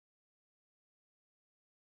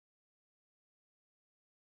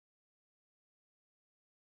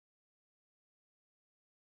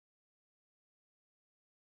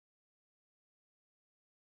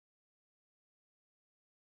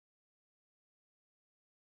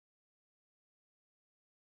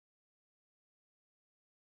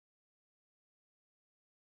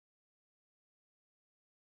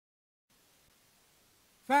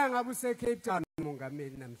Fanga buse Cape Town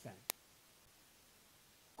umongameli namhlanje.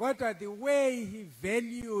 Kodwa the way he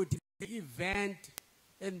valued the event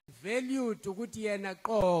and valued ukuthi yena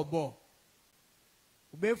qobo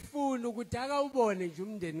ubefuna ukuthi akawubone nje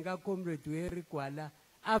umndeni kaComrade Harry Gwala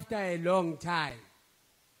after a long time.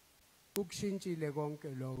 Ukushintshile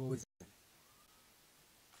konke lokho.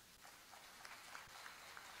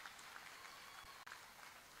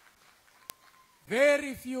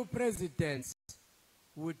 Very few presidents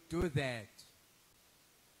would do that.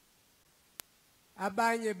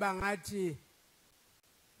 Abanye bangathi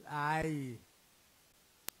hayi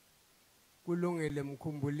kulungile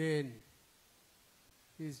mkhumbuleni.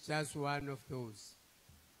 He's just one of those.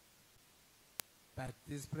 But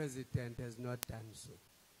this president has not done so.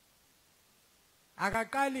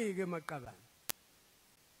 Akaqali ke maqabane.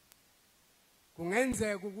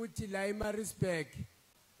 Kungenzeka ukuthi la eMaritzburg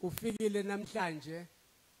ufikile namhlanje.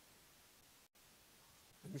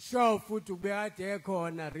 I'm sure futhi ubekade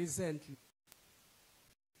ekhona recently.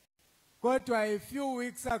 Kodwa a few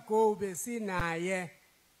weeks ago besinaye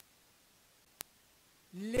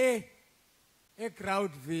le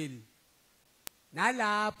eGroundville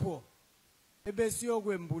nalapho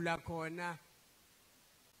ebesiyokwembula khona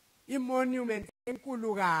imonument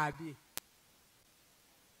enkulu kabi.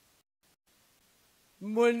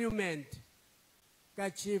 Monument ka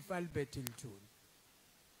Chief Albert Iltun,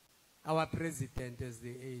 our president as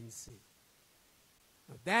the ANC.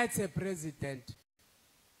 Now that's a president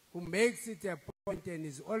who makes it a point and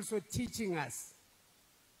is also teaching us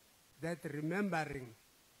that remembering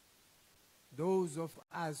those of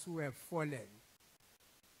us who have fallen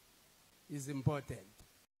is important.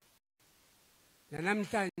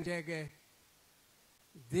 Namhlanje ke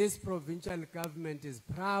this provincial government is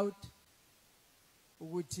proud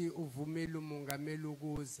ukuthi uvumela umongameli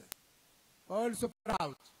ukuza. Also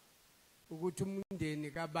proud ukuthi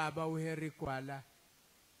umndeni kaBaba uHarry Gwala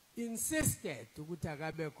insisted ukuthi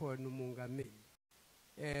akabe khona umongameli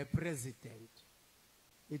president.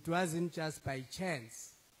 It wasn't just by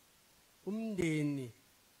chance. Umndeni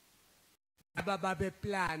abababe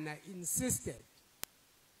plana insisted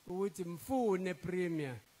ukuthi mfune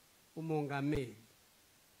premier umongameli.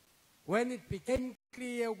 When it became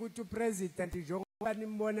clear ukuthi upresident njengoba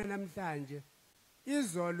nimbona namhlanje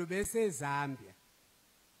izolo bese Zambia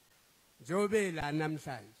njobe la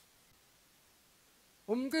namhlanje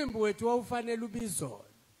umcimbi wethu wawufanele ubizolo,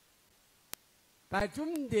 but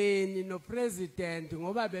umndeni no president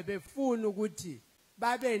ngoba bebefuna ukuthi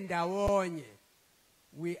babe ndawonye,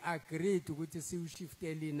 we agreed ukuthi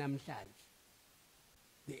siwushiftele namhlanje.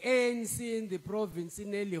 The ANC in the province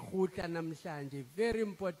inelihutla namhlanje, very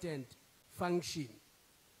important function.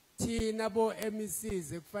 Thina bo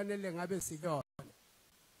MECs ekufanele ngabe sikona.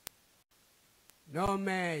 No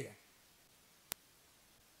mayor.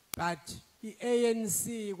 But the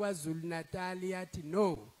ANC kwaZulu Natal yathi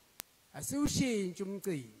no, asiwushintshe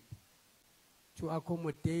umcimbi to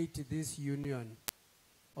accommodate this union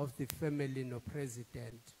of the family no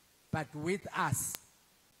president, but with us.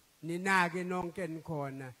 Ninake nonke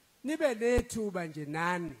nikhona nibe nethuba nje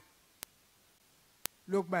nani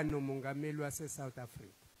lokuba nomongameli wase South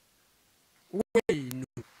Africa. Wenu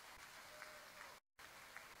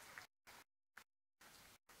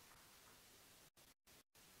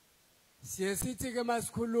siyesithi ke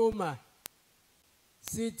masikhuluma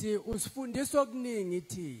sithi usifundisa okuningi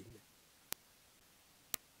thina.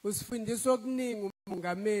 Usifundisa okuningi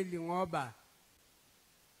umongameli ngoba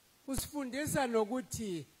usifundisa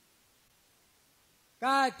nokuthi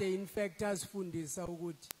kade in fact asifundisa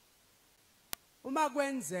ukuthi uma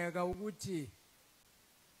kwenzeka ukuthi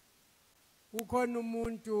kukhona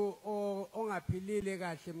umuntu ongaphilile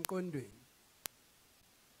kahle emqondweni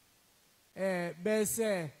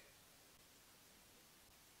bese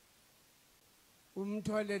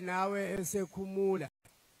umthole nawe esekhumula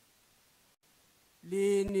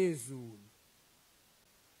lini izulu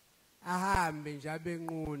ahambe nje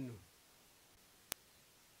abenqunu.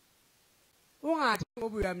 Ungathi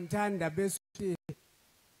ngoba uyamthanda bese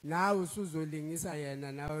nawe usuzolingisa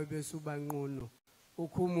yena nawe bese ubanqunu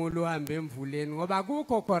ukhumulo uhambe emvuleni ngoba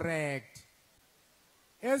kukho correct.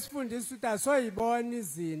 Esifundisa ukuthi asoyibona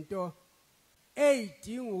izinto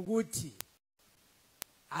ezidinga ukuthi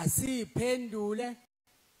asiphendule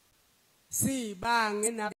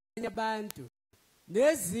sibange nabanye abantu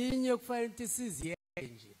nezinye kufanele ukuthi siziyenze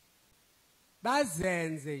nje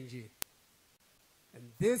bazenze nje.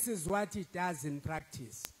 And this is what he does in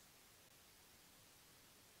practice.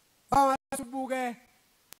 Awasibuke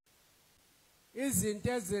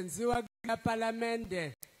izinto ezenziwa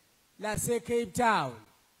kuParliament lase Cape Town.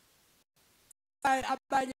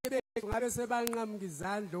 Abanye ngabe sebanqamuka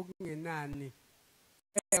izandla okungenani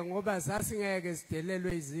ngoba sasingeke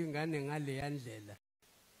sidelelwe izingane ngale yandlela.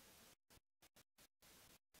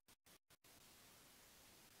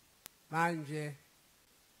 Manje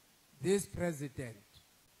this president,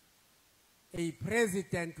 a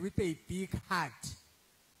president with a big heart,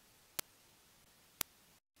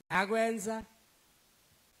 akwenza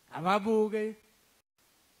ababuke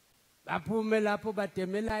baphume lapho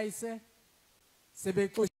bademelayise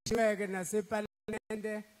sebexoshiweke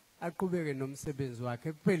naseparlamente aqhubeke nomsebenzi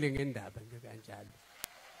wakhe kuphele ngendaba nje kanjalo.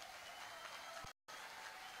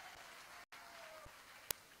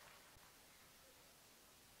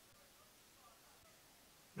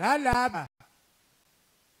 Nalaba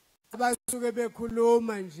abasuke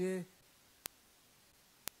bekhuluma nje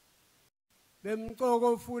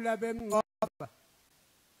bemqokofula bemnqoba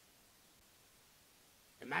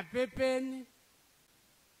emaphepheni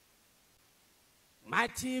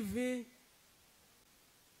ma-TV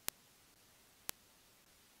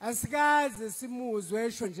asikaze simuzwe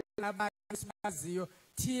esho nje nabantu sibaziyo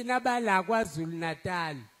thina bala KwaZulu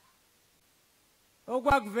Natal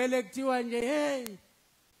okwakuvele kuthiwa nje hey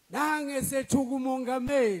nange sethuka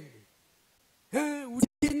umongameli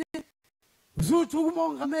uthini uzuthuka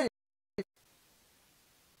umongameli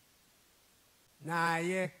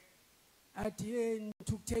naye athi hey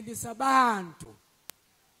nithukuthelisa abantu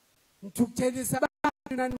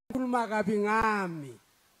nanikhuluma kabi ngami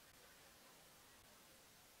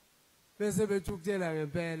bese bethukuthela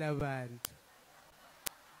ngempela abantu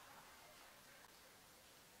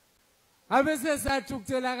abese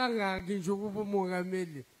sathukuthela kangaki nje ukuba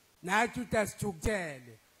umongameli nathi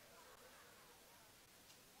utasithukuthele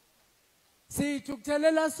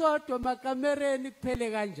sithukuthelela sodwa makamereni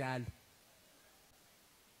kuphele kanjalo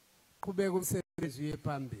qhubeka umsebenzi uye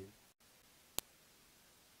phambili.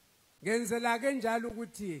 Ngenzela ke njalo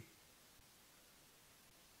ukuthi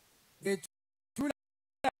ngethula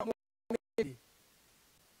umongameli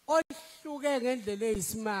ohluke ngendlela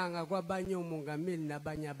eyisimanga kwabanye umongameli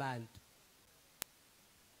nabanye abantu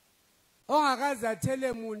ongakaze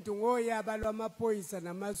athele umuntu ngoyaba lwamaphoyisa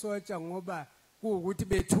namasotsha ngoba kuukuthi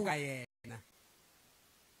bethuka yena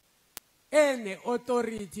ene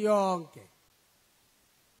authority yonke.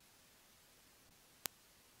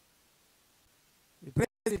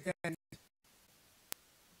 President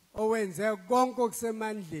owenze konke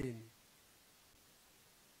okusemandleni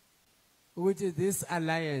ukuthi this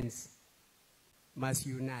alliance must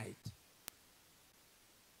unite.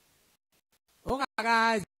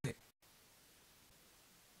 Ongakaze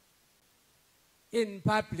in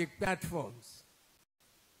public platforms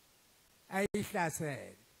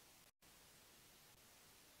ayihlasele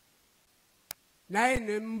naye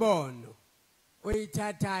nembono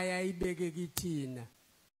oyithathayo ayibeke kithina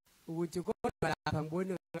ukuthi kodwa lapha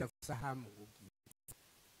ngibone ngathi kusahamba ukugila.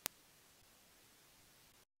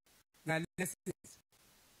 Lessons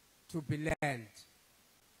to be learned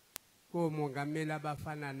komongameli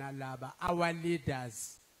abafana nalaba, our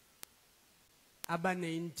leaders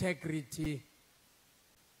abane integrity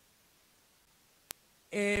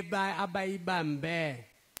abayibambe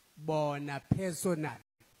bona personal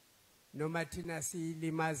noma thina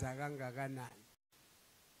siyilimaza kangakanani.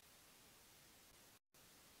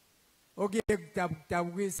 Okuye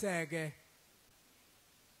kudabukiseke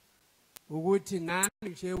ukuthi nami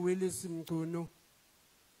nje Willis Mchunu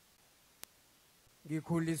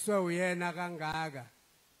ngikhuliswe uyena kangaka.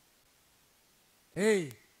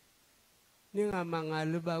 Hey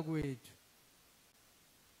ningamangali bakwethu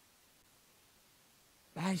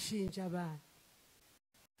bayashintsha abantu,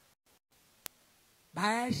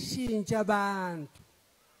 bayashintsha abantu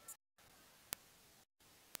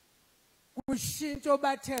kushintsho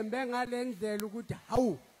bathembe ngalendlela ukuthi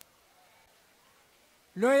hawu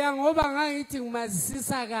loya ngoba ngangithi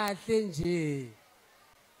ngimazisisa kahle nje.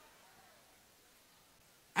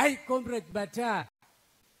 Ay comrade Batha,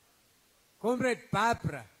 comrade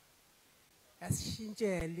Barbara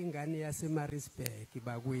asishintshele ingane yaseMaritzburg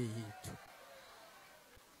bakwethu.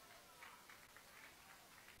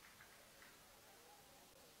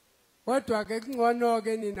 Kodwa ke kungcono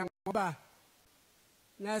ke nina ngoba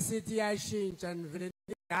nasithi yashintsha nivele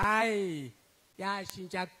hayi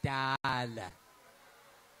yashintsha kudala.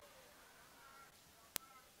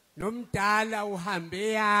 Nomdala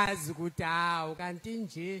uhambe yazi ukuthi hawu kanti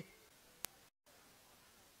nje.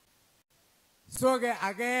 So ke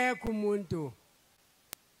akekho umuntu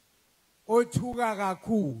othuka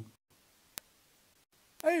kakhulu.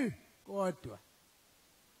 Hey kodwa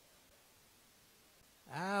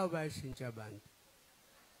bashintsha abantu.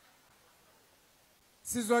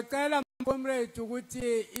 Sizocela comrade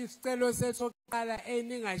ukuthi isicelo sethu okokuqala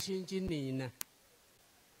eningashintshi nina.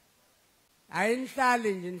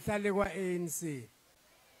 Ayinihlali nje nihlale kwa-ANC.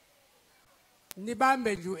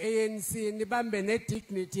 Nibambe nje u-ANC, nibambe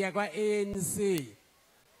ne-dignity yakwa-ANC.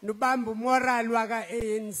 Nibambe umoral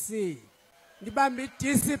waka-ANC. Nibambe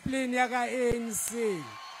i-discipline yaka-ANC.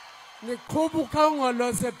 Niqhuba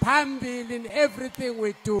ukhongolose phambili in everything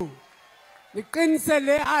we do. Niqinise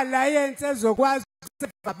le alliance ezokwazi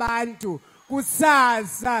ukuseva abantu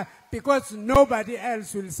kusasa because nobody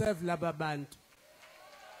else will serve laba bantu.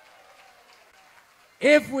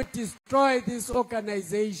 If we destroy this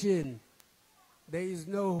organization, there is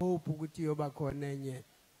no hope ukuthi yoba khona enye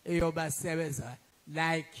eyobasebenza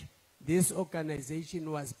like this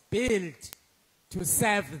organization was built to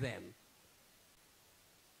serve them.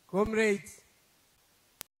 Comrades,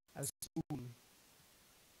 asume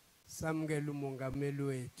samukela umongameli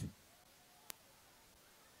wethu.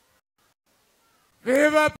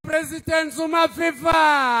 Viva President Zuma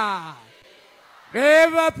Viva!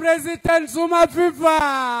 Viva President Zuma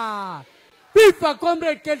Viva! Viva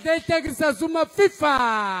Comrade Keltegrisa Zuma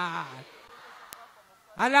Viva!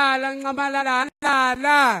 Alala ngamalala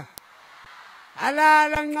alala!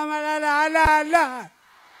 Alala ngamalala alala!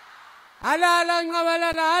 Alala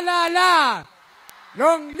ngamalala alala!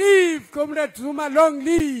 Long live Comrade Zuma, long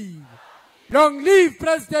live! Long live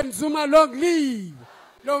President Zuma, long live!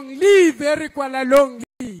 Long live Harry Gwala, long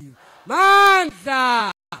live!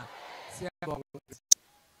 Mandla!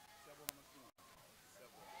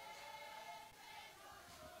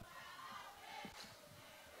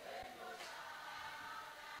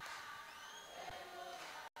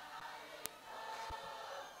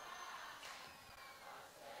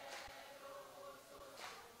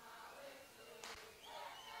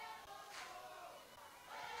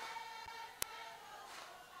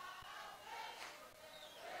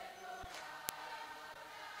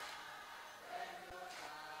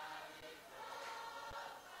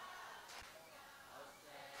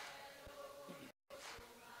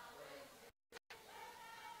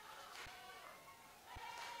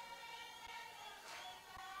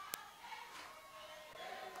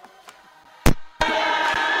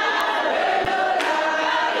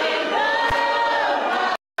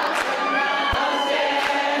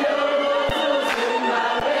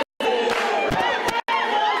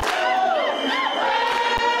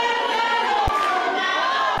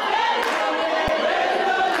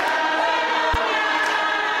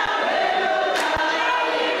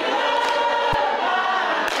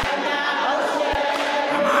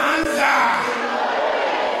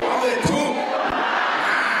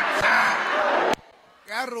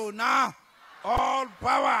 All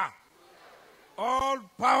power, all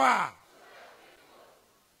power.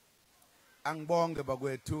 Angibonge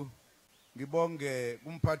bakwethu, ngibonge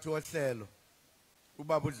kumphathi wohlelo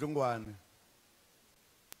ubaba uDlungwane.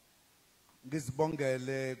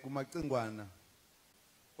 Ngizibongele kumacingwana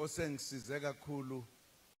osengisize kakhulu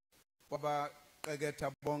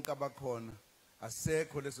kwabaqeketha bonke abakhona.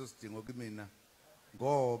 Asekho leso sidingo kimina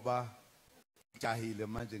ngoba ngijahile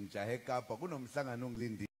manje, ngijahe eKapa kunomhlangano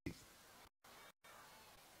ongilindile.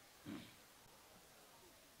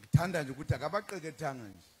 Ngithanda nje ukuthi akabaqekethanga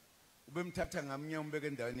nje, ubemthatha ngamunye umbeke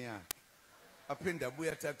endaweni yakhe, aphinde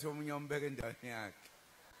abuye athathe omunye umbeke endaweni yakhe.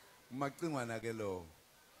 Umacingwana ke lo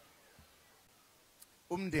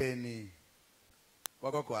umndeni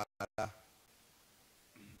wakwaGwala,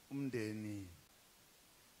 umndeni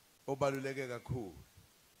obaluleke kakhulu,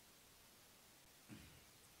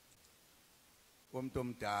 womuntu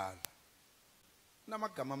omdala.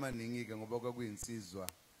 Namagama amaningi ke ngoba kwakuyinsizwa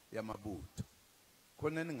yamabutho,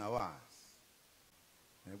 khona ningawazi.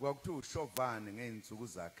 Kwakuthiwa uShovane ngeinsuku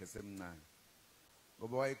zakhe semncane,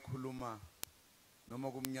 ngoba wayekhuluma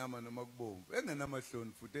noma kumnyama noma kubomvu,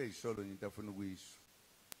 engenamahloni futhi eyisholo into afuna ukuyisho.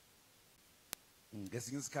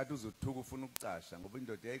 Ngesinye isikhathi uzothuka ufuna ukucasha ngoba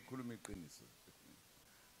indoda yayikhuluma iqiniso.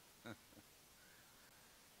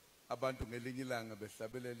 Abantu ngelinye ilanga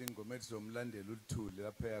behlabelela ingoma ethi somlandela uLithuli,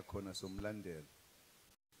 lapha yakhona somlandela.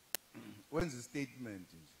 Wenza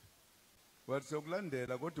istatement nje, wathi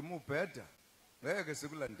sokulandela kodwa uma ubheda ngeke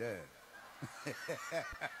sikulandela.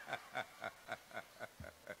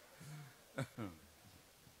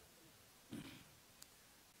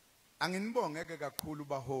 Anginibongeke kakhulu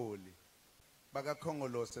baholi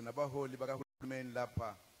bakaKhongolose nabaholi bakahulumeni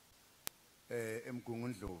lapha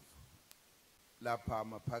eMgungundlovu, lapha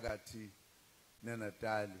maphakathi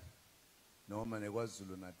neNatali noma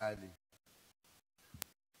neKwaZulu Natali,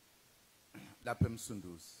 lapha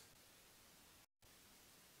eMsunduzi.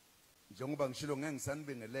 Njengoba ngishilo ngeke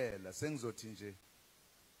ngisanibingelela, sengizothi nje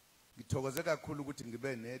ngithokoze kakhulu ukuthi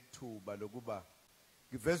ngibe nethuba lokuba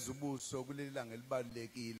ngiveza ubuso kuleli langa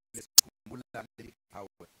elibalekile sikhumbula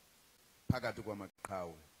iqhawe phakathi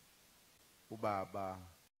kwamaqhawe ubaba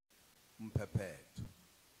umphephetho.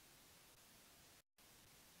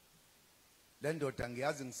 Le ndoda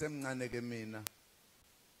ngiyazi ngisemncane ke mina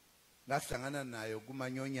ngahlangana nayo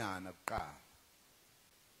kumanyonyana kuqala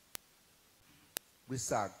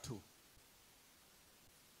kwisakuthu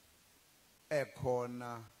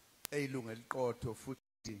ekhona eyilunga eliqotho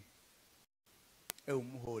futhi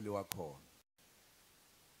ewumholi wakhona.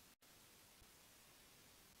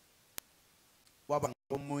 Waba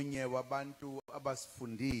ngomunye wabantu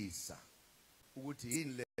abasifundisa ukuthi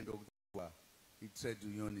yini lento okuthiwa i-trade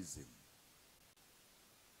unionism.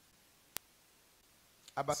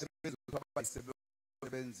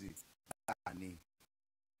 Abasebenzi bani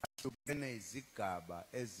ahlukene izigaba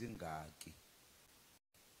ezingaki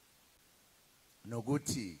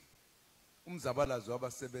nokuthi umzabalazo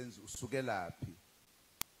wabasebenzi usukelaphi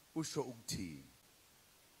usho ukuthini.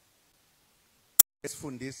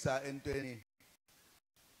 Esifundisa entweni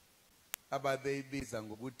ababeyibiza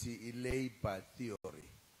ngokuthi i-labor theory.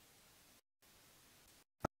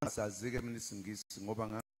 Sazi-ke mina isingisi ngoba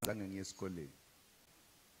ngazange ngiye esikoleni.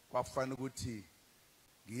 Kwafana ukuthi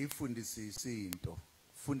ngiyifundisise into,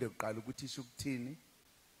 ufunde kuqala ukuthi isho ukuthini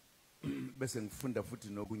bese ngifunda futhi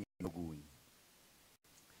nokunye nokunye.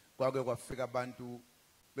 Kwake kwafika abantu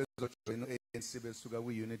bezojoyina ANC besuka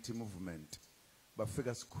kwi-unity movement,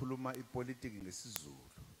 bafika sikhuluma ipolitiki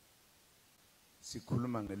ngesizulu,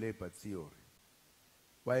 sikhuluma nge-labor theory.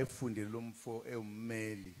 Wayefundile lo mfo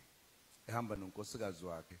ewummeli ehamba nonkosikazi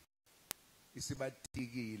wakhe,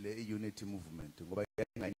 isibatikile i-unity movement ngoba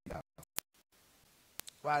yayingayindaba.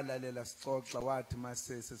 Walalela sixoxa wathi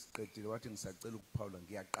mase sesiqedile wathi ngisacela ukuphawula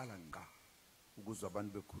ngiyaqala ngqa ukuzwa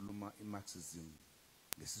abantu bekhuluma iMarxism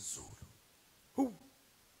ngesizulu.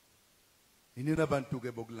 Yini abantu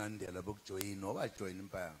ke bokulandela bokujoyina obajoyina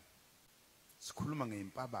impaya. Sikhuluma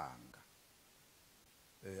ngeimpabanga.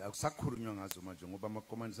 Akusakhulunywa ngazo manje ngoba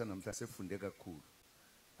amakomandisa namhla sefunde kakhulu.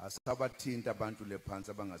 Asabathinta abantu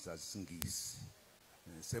lephansi abangasazi isingisi.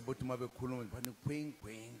 Sebuthi uma bekhuluma bani kwing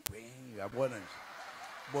kwing kwing uyabona nje.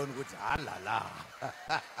 Bona ukuthi halala.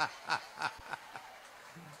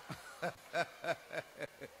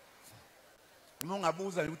 Uma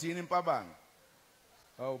ungabuza ukuthi yini impabanga?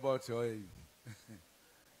 Awubathi hoyi.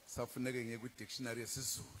 Safuneke ngiye kwi-dictionary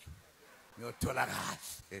yesizulu. Ngiyothola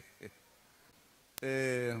kahle.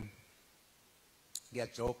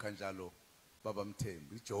 Ngiyajoka njalo baba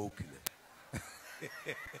Mthembu, ijoke le.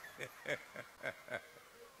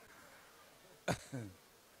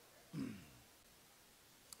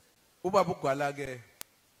 Ubaba uGwala ke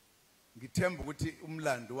ngithemba ukuthi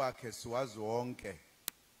umlando wakhe siwazi wonke.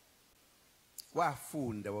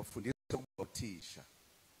 Wafundisa ukuthisha.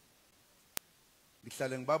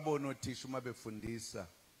 Ngihlale ngibabona othisha uma befundisa.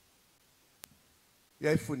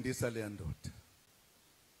 Yayifundisa le ndoda.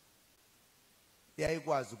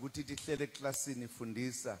 Yayikwazi ukuthi ihlele eklasini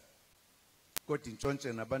ifundisa kodwa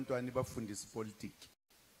intshontshe nabantwana bafundisa ipolitiki.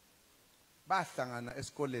 Bahlangana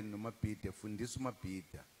esikoleni noMabhida efundisa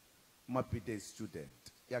uMabhida. uMabhida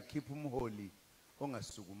student yakhipha umholi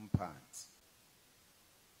ongasuka umphansi.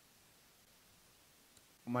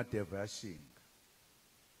 uMadeva yashinga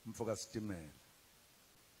umfoka sitimela.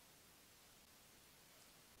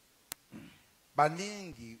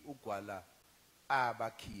 Baningi uGwala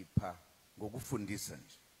abakhipha ngokufundisa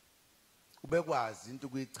nje. Ubekwazi into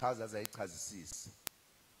ukuyichaza azayichazisisa.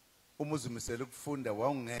 Uma uzimisela ukufunda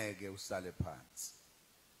wawungeke usale phansi.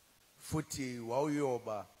 Futhi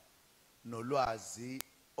wawuyoba nolwazi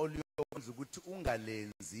oluyokwenza ukuthi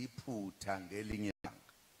ungalenzi iphutha ngelinye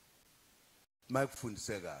ilanga.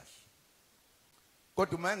 Mayikufundise kahle.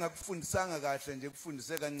 Kodwa uma engakufundisanga kahle nje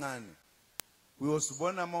kufundise kancane,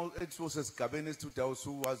 uyosibona ethi usesigabeni esithuthi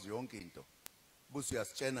awusuwazi yonke into. Busu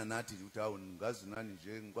uyasitshena nathi ukuthi hawu ngazi nani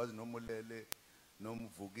nje ngikwazi noma ulele noma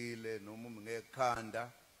uvukile noma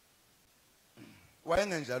ngekhanda.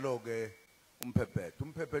 Wayengenjalo ke umphephetho.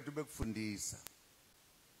 Umphephetho ubekufundisa.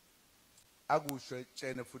 Akusho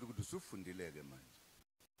etshene futhi ukuthi usufundile ke manje.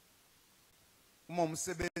 Uma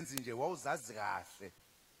umsebenzi nje wawuzazi kahle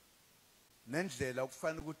nendlela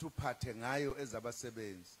okufanele ukuthi uphathe ngayo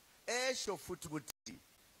ezabasebenzi. Esho futhi ukuthi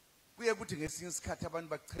kuye kuthi ngesinye isikhathi abantu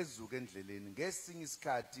bachezuke endleleni, ngesinye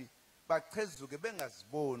isikhathi bachezuke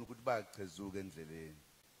bengaziboni ukuthi bayachezuka endleleni.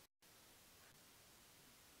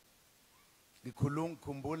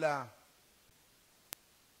 Ngikhumbula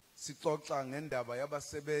sixoxa ngendaba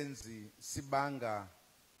yabasebenzi sibanga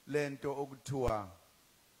lento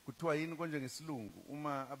okuthiwa yini konje ngesilungu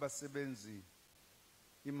uma abasebenzi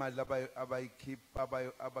imali abayikhipha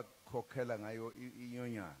abakhokhela ngayo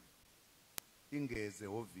inyonyana ingeze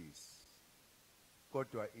office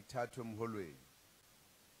kodwa ithathwe emholweni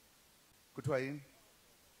kuthiwa yini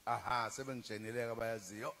aha sebengijeneleka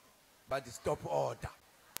bayaziyo bathi stop order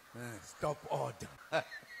stop order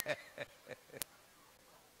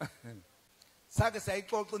sake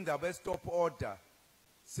sayixoxa indaba ye-stop order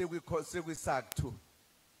sekwisakuthu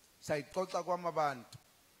sayixoxa kwamabantu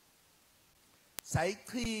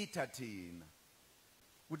sayichitha thina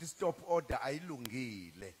ukuthi stop order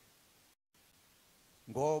ayilungile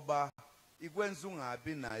ngoba ikwenza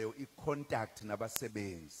ungabi nayo icontact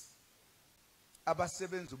nabasebenzi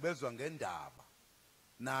abasebenzi ubezwa ngendaba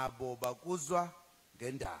nabo bakuzwa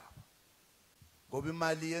ngendaba ngoba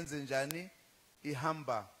imali yenze njani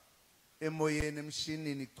ihamba emoyeni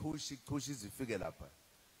emshinini ichushi izifike lapha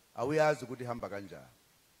awuyazi ukuthi ihamba kanjani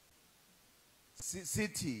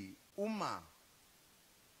sithi uma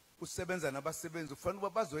usebenza nabasebenzi ufanele ukuba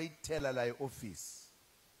bazoyithela la e-office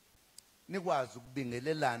nikwazi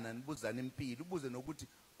ukubingelelana nibuzana impilo ubuze nokuthi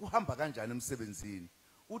kuhamba kanjani emsebenzini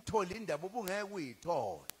uthola indaba ubungeke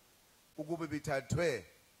uyithola ukube bithathwe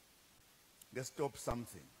nge-stop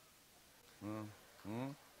something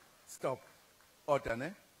stop order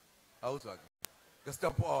ne awuzwa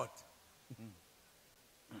nge-stop order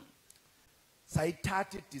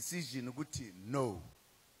sayithatha i-decision ukuthi no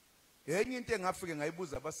enye into engafike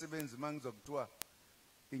ngayibuza abasebenzi mangizokuthiwa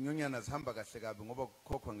inyonyana zihamba kahle kabi ngoba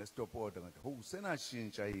kukhokhwa nge-stop order ngathi ho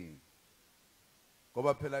senashintsha yini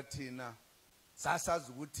ngoba phela thina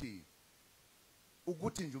sasazi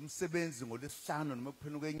ukuthi nje umsebenzi ngolesihlanu noma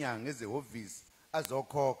kuphela kwenyanga ezehhovisi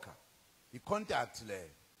azokhokha i-contact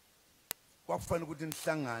le kwakufanele ukuthi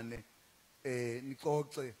nihlangane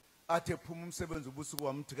nixoxe athe phuma umsebenzi ubusuku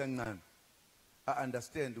wamthi kancane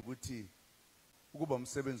understand ukuthi ukuba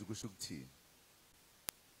umsebenzi kusho ukuthini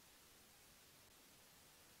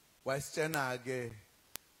wayisitshena ke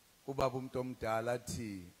ubaba umuntu omdala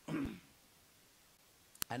athi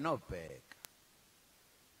anobheka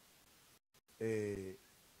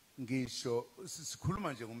ngisho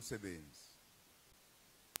sikhuluma nje ngomsebenzi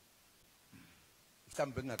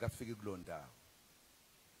mhlambe ngingakafiki kulondawo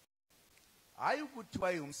hayi ukuthi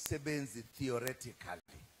wayumsebenzi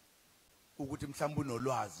theoretically ukuthi mhlawumbe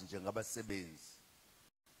unolwazi nje ngabasebenzi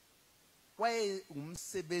waye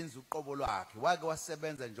umsebenzi uqobo lwakhe wake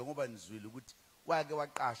wasebenza njengoba nizwile ukuthi wake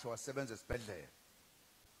waqashwa wasebenza esibhedlela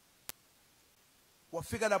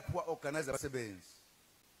wafika lapho wa-organize abasebenzi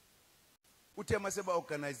uthe mase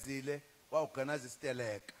ba-organizile wa-organize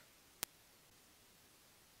isiteleka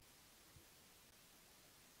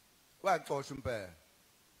waxoshwa impela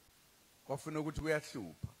kwafuna ukuthi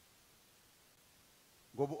kuyahlupha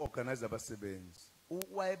ngoba u-organize abasebenzi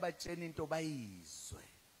wayebatshena into bayizwe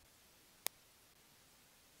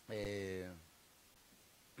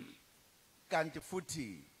kanti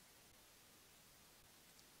futhi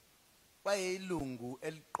wayeyilungu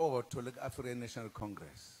eliqotho leka-African National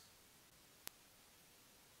Congress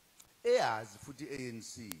eyazi futhi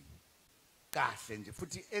ANC kahle nje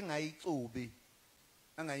futhi engayicubi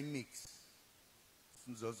angayimix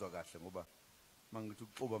sinizozwa kahle ngoba mangithi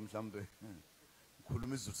ukuxuba mhlambe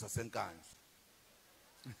ngikhuluma izulu sasenkandla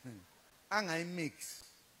angayimix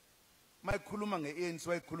mayikhuluma nge-ANC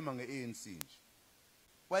wayikhuluma nge-ANC nje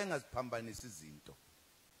wayengaziphambanisa izinto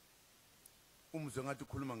umzwe ngathi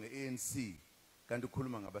ukhuluma nge-ANC kanti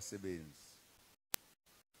ukhuluma ngabasebenzi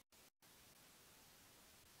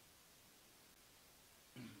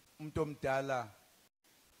umuntu omdala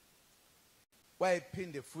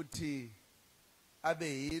wayephinde futhi abe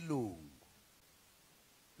yilungu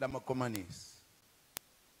lamakomanisi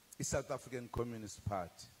i-South African Communist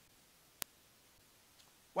Party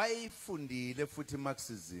wayifundile futhi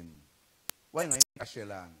Marxism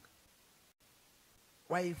wayengayikashelanga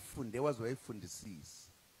wayifunde waze wayifundisisa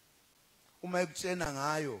uma ekutshena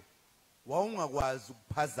ngayo wawungakwazi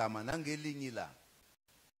ukuphazama nangelinye ilanga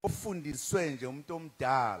ufundiswe nje umuntu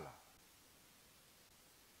omdala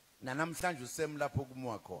nanamhlanje usemlapho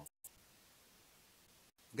kumwa khona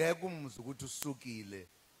ngeke umuzwe ukuthi usukile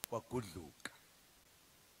wagudluka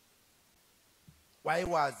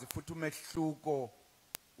wayewazi futhi umehluko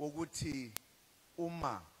wokuthi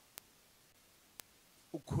uma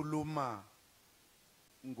ukhuluma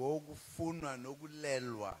ngokufunwa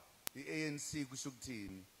nokulelwa i-ANC kusho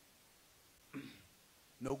ukuthini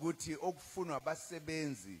nokuthi okufunwa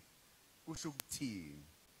abasebenzi kusho ukuthini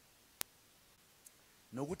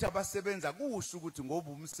nokuthi abasebenzi akusho ukuthi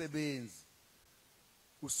ngoba umsebenzi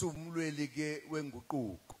usumlweli ke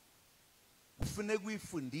wenguquko kufanele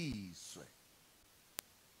kuyifundiswe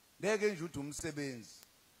ngeke nje uthi umsebenzi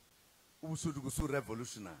ubusudu kusu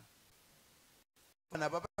revolutionary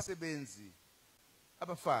nabo abasebenzi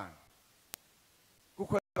abafana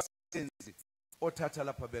kukhona abasebenzi othatha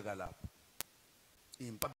lapha beka lapha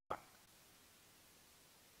impaba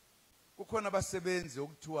kukhona abasebenzi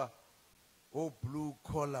okuthiwa blue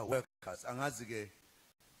collar workers angazi ke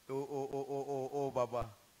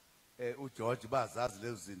baba uGeorge bazazi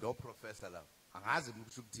lezo zinto oprofessor lapha angazi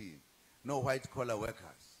ukusho ukuthini no white collar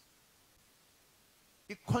workers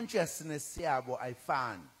i-consciousness yabo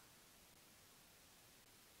ayifani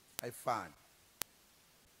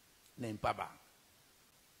nempabanga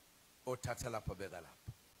othatha lapha beka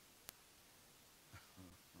lapha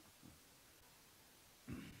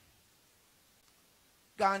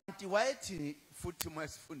kanti wayethi futhi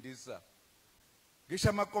masifundisa ngisho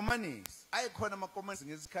amakomanisi ayikhona amakomanisi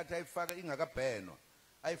ngesikhathi ayifaka ingakabhenwa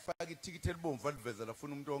ayifaka ithikithi elibomvu alivezela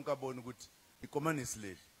funa umuntu wonke abone ukuthi ikomanisi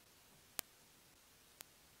leli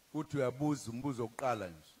uthi uyabuza umbuzo oqala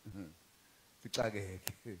nje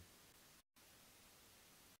ficakeke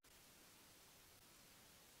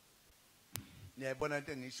niyayibona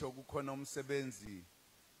into engisho kukhona umsebenzi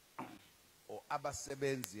o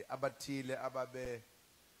abasebenzi abathile ababe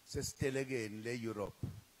sesitelekeni le-Europe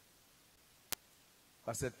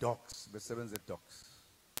base-docks besebenza e-docks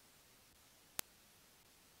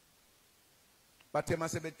bathe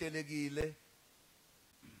masebetelekile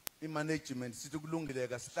i-management sithi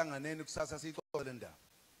kulungileka sihlanganeni kusasa siyixoxele ndaba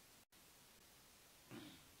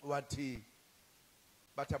wathi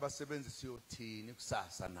bathi abasebenzi siyothini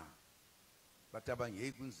kusasa na bathi abanye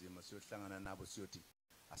hey kunzima siyohlangana nabo siyothi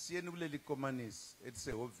asiyeni kuleli komanisi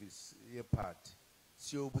elisehhovisi yephathi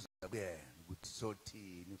siyobuza kuyena ukuthi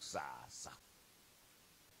sothini kusasa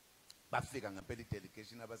bafika ngempela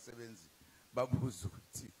i-delegation abasebenzi babuza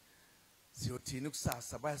ukuthi siyothini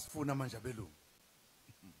kusasa bayasifuna manje abelungu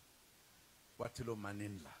wathi lo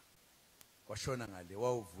manini la washona ngale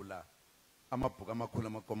wawuvula amabhuku amakhulu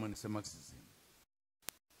amakomanisi eMarxism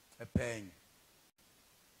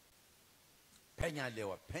phenya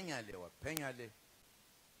le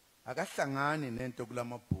akahlangani nento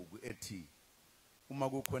kulamabhuku ethi uma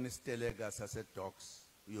kukhona isiteleka sase-docks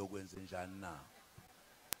uyokwenza njani na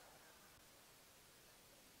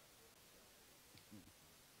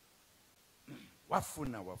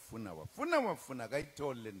wafuna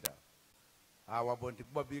kayithole le ndaba wabona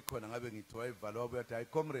kuba bikhona ngabe ngithi wayivala wabuya athi hayi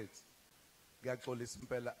comrades ngiyaxolisa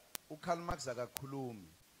impela uKarl Marx akakhulumi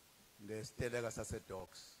ngesiteleka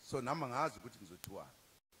sase-docks so nami ngazi ukuthi ngizothiwani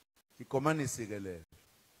ikomanisi ke lelo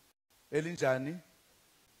elinjani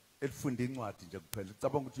elifunda incwadi nje kuphela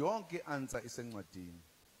ngicabanga ukuthi yonke i-answer isencwadini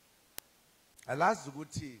alazi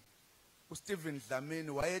ukuthi uStephen Dlamini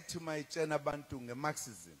wayethi mayitshena abantu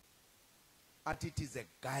ngeMarxism athi it is a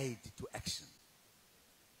guide to action.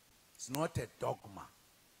 It's not a dogma.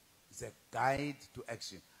 It's a guide to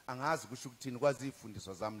action. Angazi kusho ukuthini kwazi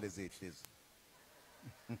ifundiswa zami lezi ehlezi.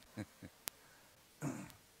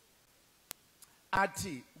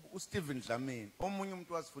 Athi uStephen Dlamini omunye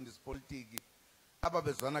umuntu wasifundisa politiki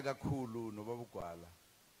ababezwana kakhulu noBaba Gwala.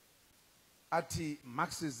 Athi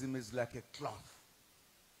Marxism is like a cloth.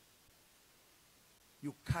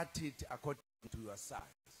 You cut it according to your size.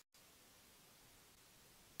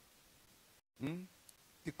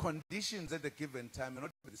 The conditions at the given time are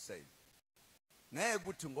not the same. Ngeke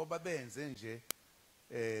kuthi ngoba benze nje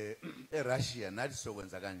eRussia nathi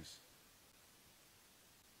sokwenza kanje.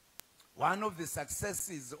 One of the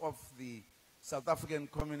successes of the South African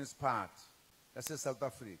Communist Party, that's South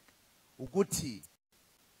Africa, ukuthi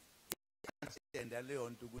and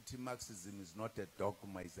leon to ukuthi Marxism is not a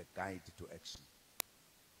dogma, it's a guide to action.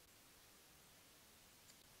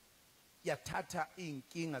 Yathatha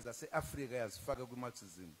inkinga zase-Afrika yazifaka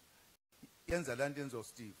ku-Marxism. Yenza lanto yenzo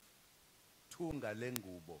Steve. Thunga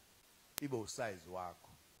lengubo ibe usize wakho.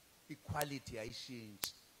 Equality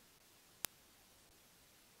ayishintshi.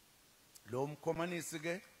 Lo mkomanisi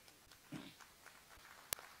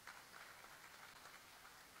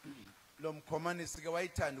ke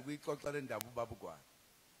wayithanda ukuyixoxa le ndaba uBaba Gwala.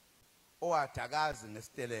 Owathakazi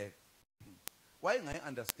ngesiteleka.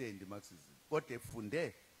 Wayengayi-understand Marxism. Kodwa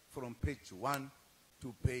efunde from page 1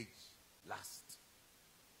 to page last.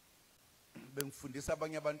 Bengifundisa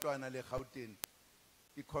abanye abantwana le Gauteng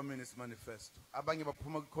i-Communist Manifesto. Abanye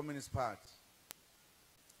baphuma ku-Communist Party.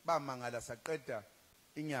 Bamangala saqeda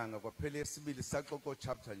inyanga kwaphela yesibili saxoxo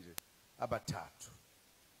chapter nje abathathu.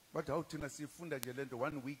 Bathi awuthina sifunda nje lento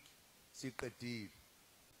 1 week siqedile.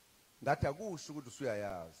 Ngathi akusho ukuthi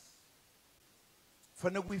usuyayazi.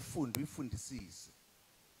 Kufanele kuyifunde uyifundisise.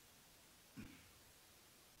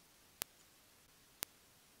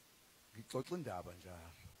 Ngixoxa indaba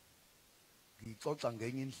njalo. Ngixoxa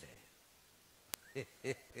ngenye indlela.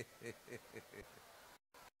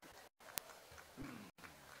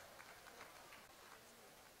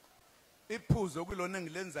 iphuzo kulona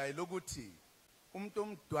engilenzayo lokuthi umuntu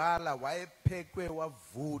omdwala wayephekwe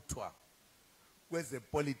wavuthwa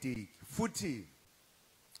kwezepolitiki futhi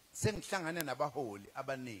sengihlangane nabaholi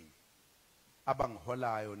abaningi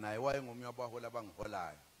abangiholayo naye wayengomnye wabaholi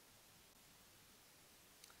abangiholayo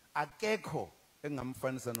akekho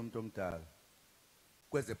engamfanisa nomuntu omdala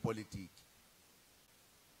kwezepolitiki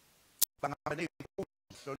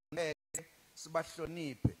bangabanezimhloniphe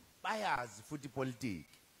sibahloniphe bayazi futhi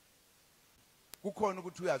ipolitiki kukhona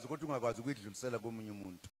ukuthi uyazi ukuthi ungakwazi ukuyidlulisela komunye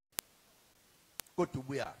umuntu kodwa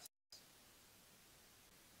ubuyazi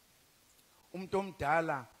umuntu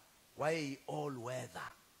omdala waye all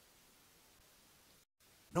weather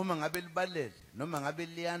noma ngabe libalele noma ngabe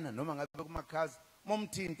liyana noma ngabe kumakhazi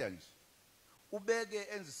momthinta nje ubeke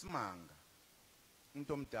enza isimanga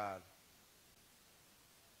umuntu omdala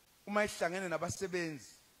uma ihlangene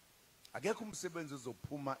nabasebenzi akekho umsebenzi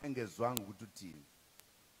uzophuma engezwanga ukuthi uthini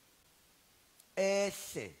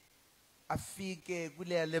ehle afike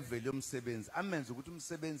kule level yomsebenzi amenze ukuthi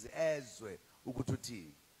umsebenzi ezwe ukuthi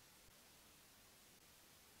uthini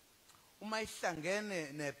uma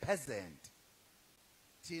ihlangene nepeasant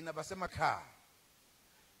thina basemakhaya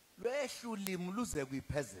lwehlulimi luze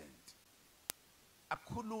kuyipeasant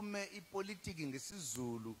akhulume ipolitiki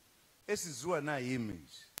ngesizulu esiziwa na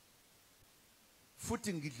image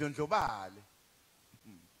futhi ngidlondlobale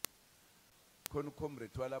khona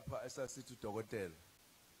ucomrade walapha esasithi udokotela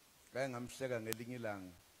kaye ngamhleka ngelinye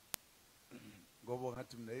ilanga ngoba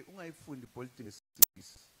ngathi mina ungayifundi ipolitiki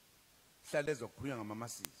ngesingisi hlale ezokhulunywa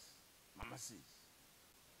ngamamasisi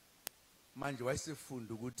manje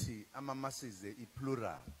wayesefunda ukuthi amamasize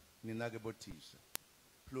iplural nina ke bothisha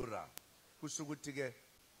plural kusho ukuthi ke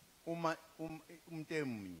uma umuntu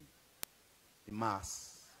emunye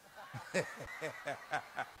imass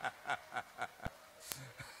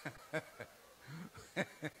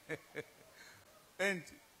and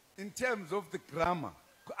in terms of the grammar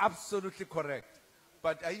absolutely correct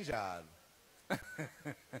but ayinjalo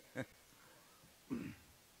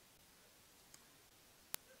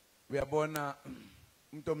uyabona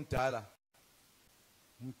umuntu omdala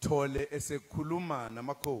mthole esekhuluma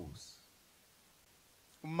namakhosi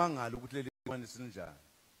umangalo ukuthi leli manje sinjani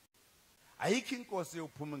ayikho inkosi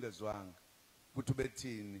yokuphuma ngezwanga ukuthi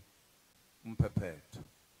ubethini umphephetho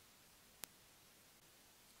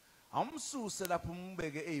amsuse lapho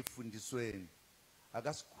umbeke ezifundisweni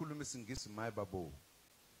akasikhuluma isingisi maye babo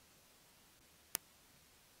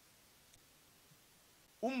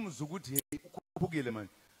umzu ukuthi ukhuphukile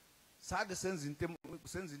manje sake senza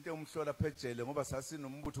into umhlola phejele ngoba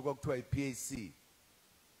sasinombutho kwakuthiwa iPAC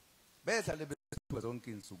bedlale bezizwe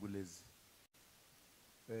zonke insuku lezi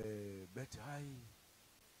bethi hayi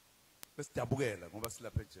besidabukela ngoba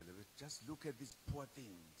silapha ejele just look at these poor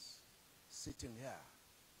things sitting here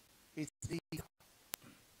it's the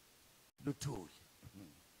Luthuli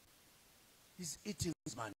he's eating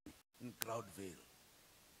his money in Cloudville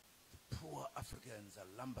the poor Africans are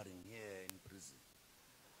lumbering here in prison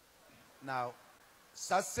now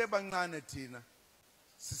sasebancane thina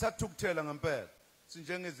sisathukuthela ngempela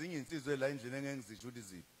sinjengezinye insizwe la endlini engengizisho ukuthi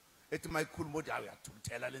ziphi ethi mayikhuluma ukuthi hayi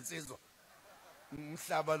uyathukuthela lensizwa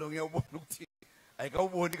umhlaba lo ngiyawubona ukuthi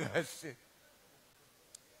ayikawuboni kahle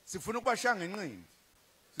sifuna ukubashanga enqindi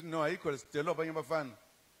sithi no ayikho lesidelo abanye abafana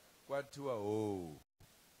kwathiwa oh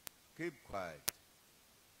keep quiet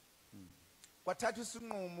kwathatha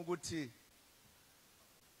isinqumo ukuthi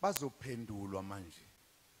bazophendulwa manje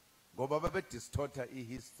ngoba babe distorta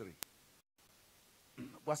ihistory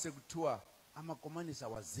kwase kuthiwa amakomanisi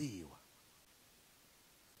awaziwa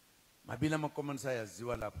mabili amakomanisi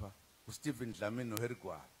ayaziwa lapha uStephen Dlamini noHarry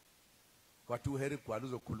Gwala kwathi uHarry Gwala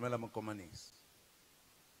uzokhulumela amakomanisi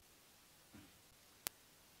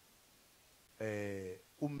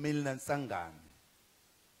uMilna Nsangane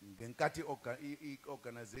ngenkathi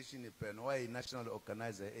organization iphena waye national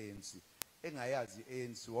organizer ANC engayazi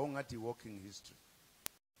ANC wawungathi walking history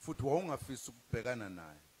futhi wawungafisa ukubhekana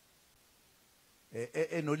naye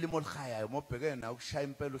enolimo oluhayayo mobhekene na ukushaya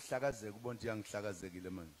impela uhlakazeke ubona ukuthi yangihlakazekile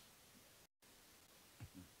manje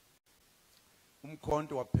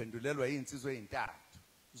umkhonto waphendulelwa izinsizwe ezintathu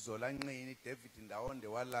uZola Nqini David Ndawonde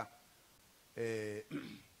wala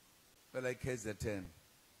phela iKZN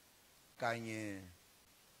kanye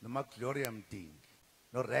noma Gloria Mdingi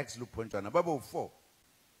no Rex Lupontwana babo u4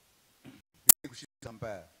 kushisa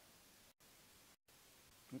mpela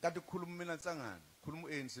nkathi ukukhuluma mina Nsangane khuluma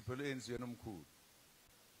ANC phela ANC yena omkhulu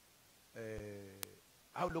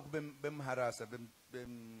awulokhu bemharasa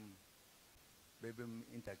bebe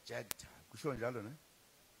interjector kusho njalo ne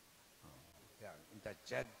yeah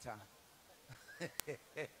interjector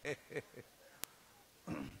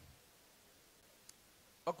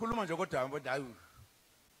wakhuluma nje kodwa manje hayi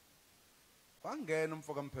wangena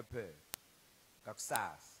umfoka mphephe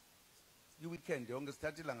ngakusasa i-weekend yonke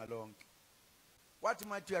sithatha ilanga lonke wathi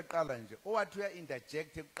mathi uyaqala nje owathi uya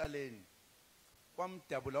interject ekuqaleni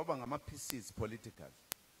kwamdabula oba ngama-pieces political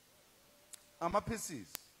ama-pieces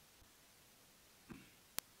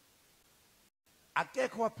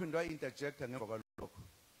akekho waphindwa i-interjector ngemva kwalokho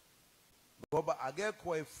ngoba akekho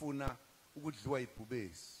wayefuna ukudliwa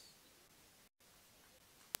ibhubesi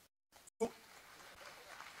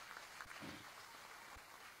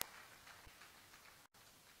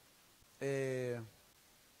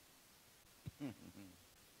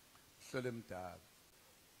hlole mdala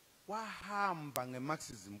wahamba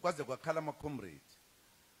ngemarxism kwaze kwakhala ama-comrade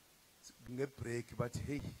ngebreak bathi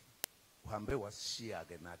hey uhambe wasishiya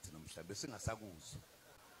ke nathi nomhlaba singasakuzwa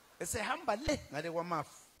esehamba le ngale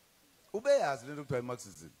kwamafu ubeyazi lento kuthiwa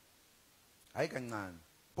imarxism hayi kancane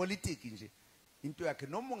politiki nje into yakhe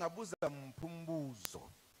noma ungabuza mphi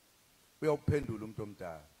umbuzo uyawuphendula umuntu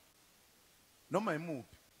omdala noma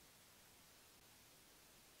imuphi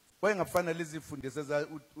wayengafanele izifundise za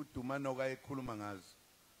uDuma noka ekhuluma ngazo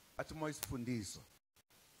athi uma isifundiswa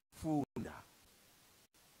funda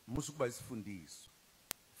musu kuba isifundiso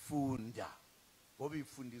funda ngoba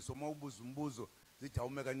ifundiswa uma ubuza umbuzo zithi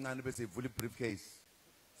awume kancane bese ivula ibriefcase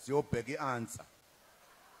siyobheka ianswer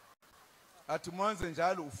athi manje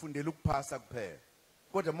njalo ufundela ukuphasa kuphela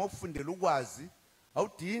kodwa uma ufundela ukwazi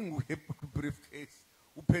awudingi ibriefcase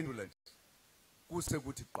uphendula nje kuse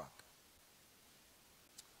kuthi qhaka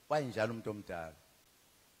wayenjalo umuntu omdala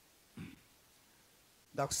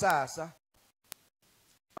ngakusasa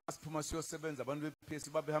asiphuma siyosebenza abantu bePS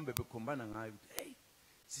babehambe bekhombana ngayo hey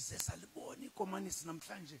size salibona ikomanisi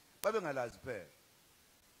namhlanje babengalazi phela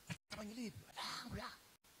abanyilipi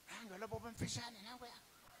nangu labo bamfishane nangu ya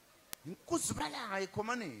inkuzubala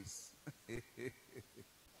ikomanisi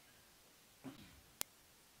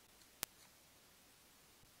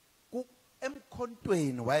ku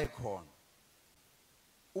emkhontweni wayekhona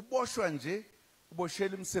uboshwa nje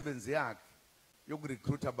uboshela imisebenzi yakhe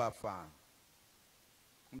yokurecruit abafana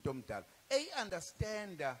umuntu omdala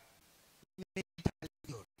understanda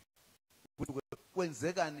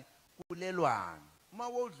kwenzekani kulelwana uma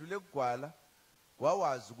wodlule kugwala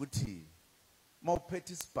wawazi ukuthi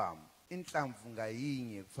mawuphethe isibhamu inhlamvu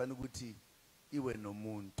ngayinye kufanele ukuthi iwe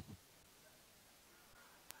nomuntu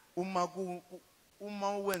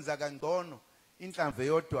uma uwenza kangcono inhlamvu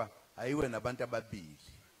eyodwa ayiwe nabantu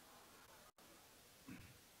ababili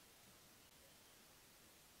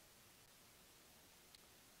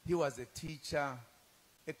he was a teacher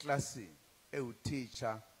eklasini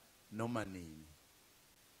teacher noma nini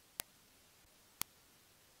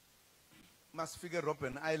masifike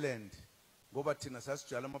Robben Island ngoba thina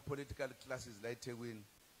sasijala ama political classes la eThekwini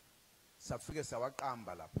safike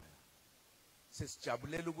sawaqamba lapha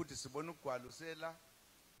sesijabulela ukuthi sibone uGwala usela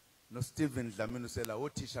no Stephen Dlamini usela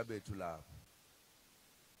othisha bethu lapha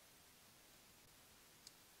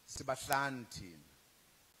sibahlani thina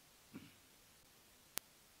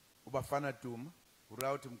ubafana Duma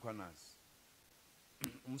uRauthi Mkhwanazi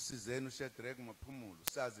umsizeni uShedrack Maphumulo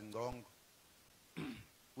usazi Ngcongo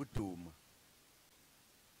uDuma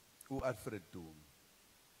uAlfred Duma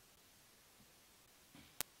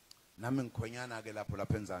nami ngikhonyana ke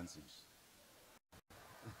lapho enzansi nje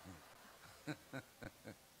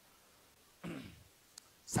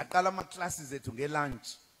saqala ama classes ethu ngelunch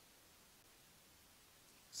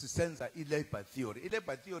sisenza i-labor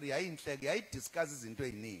theory yayinhleke yayidiscuss izinto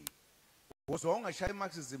eziningi uzwa ungashaya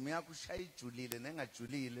imarxism yakho ushaya ijulile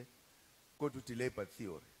nengajulile kodwa uthi labor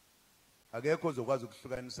theory akekho ozokwazi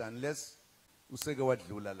ukuhlukanisa unless useke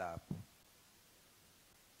wadlula lapho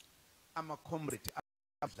ama comrade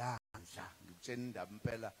abadlandla ngikutshela indaba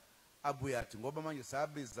impela abuya athi ngoba manje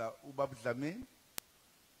sabiza ubaba Dlamini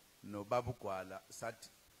nobaba uGwala sathi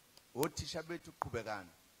othisha bethu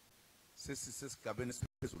uqhubekana sesisigabeni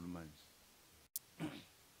esiphezulu manje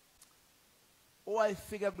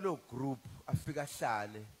owayefika kulo group afika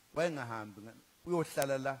ahlale wayengahambi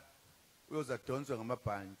uyohlala la uyozadonswa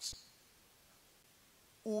ngamabhantshi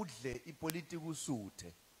udle ipolitiki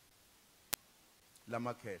usuthe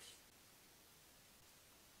lamakhehla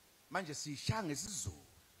manje sishaya ngesizulu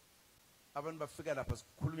abantu bafika lapha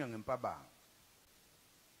sikhulunywa ngempabanga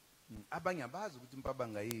abanye abazi ukuthi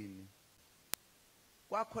impabanga yini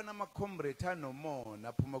kwakhona ama comrade anomona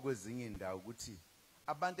aphuma kwezinye indawo ukuthi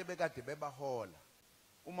abantu bekade bebahola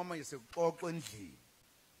uma manje sekuxoxwa endlini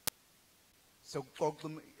sokuxoxa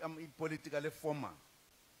ipolitical formal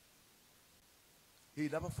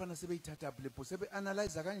yilabo bafana sebeyithatha up lepo sebe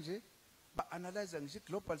analyze kanje ba analyze ngisho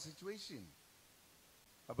global situation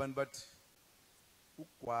abantu bathi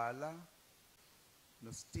uGwala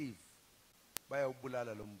no Steve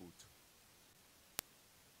bayawubulala lo mbutho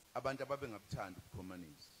abantu ababe ngabuthanda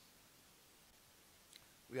ukukhomanisa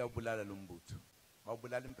uyawubulala lo mbutho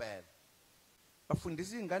bawubulala impela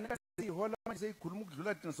bafundisa izingane ezihola manje seyikhuluma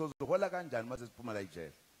ukudlula thina sozohola kanjani mase siphuma la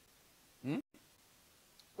ejele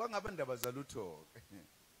kwangabe indaba zalutho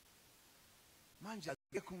manje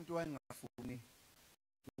akekho umuntu wayengafuni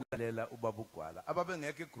ukulalela ubaba uGwala ababe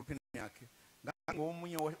ngeke egroupini yakhe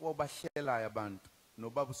ngomunye wabahlelayo abantu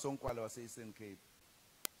nobaba uSonkwala wase Eastern Cape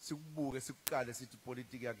sikubuke sikuqale sithi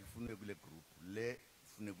politics yakhe ifunwe kule group le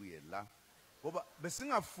ifunwe kuye la ngoba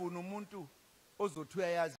besingafuna umuntu ozothi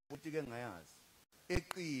uyayazi politics engayazi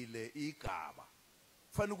eqile igaba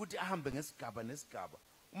kufanele ukuthi ahambe ngesigaba nesigaba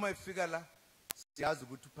uma efika la siyazi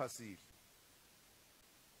ukuthi uphasile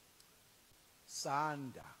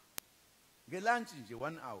sanda ngelunch nje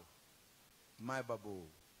 1 hour my babo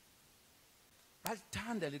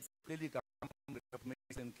balithanda lecela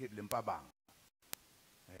Eastern Cape lempabanga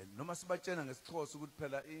noma sibatshena ngesixhosa ukuthi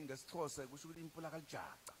phela ngesixhosa kusho ukuthi impula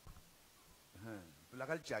kalijaca impula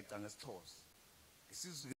kalijaca ngesixhosa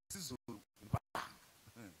isizulu impabanga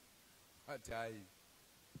athi hayi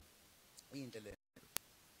indlela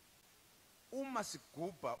uma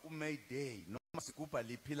sigubha uMay Day noma sigubha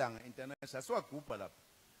liphilanga international siwagubha lapha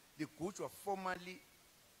ligujwa formally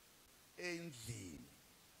endlini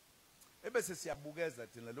ebese siyabukeza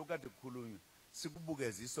thina lokade kukhulunywa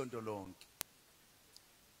sikubukeza isonto lonke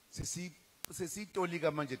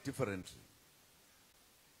sesitolika manje differently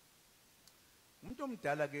umuntu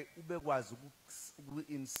omdala ke ubekwazi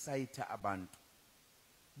uku-insighta abantu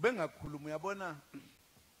bengakhuluma uyabona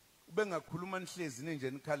ubengakhuluma nihlezi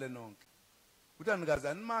ninje nikhale nonke ukuthi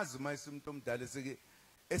anikazani mazi mayise umuntu omdala seke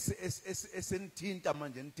esenithinta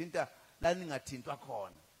manje nithinta la ningathintwa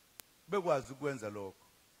khona bekwazi ukwenza lokho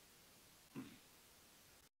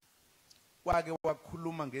kwake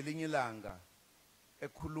wakhuluma ngelinye ilanga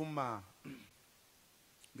ekhuluma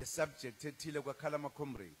ngesubject ethile kwakhala ama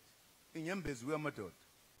comrade inyembezi kuyamadoda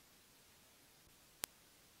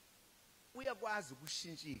uyakwazi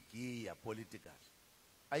ukushintsha igiya political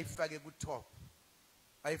ayifake ku top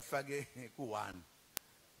ayifake ku1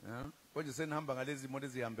 konje senihamba ngalezi imoto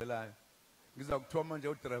ezihambelayo ngizakuthiwa manje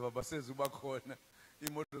udriver baseze uba khona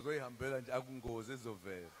imoto zoyihambela nje akungozi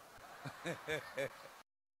ezovela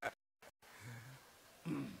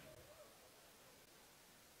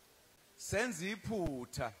senza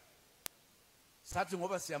iphutha sathi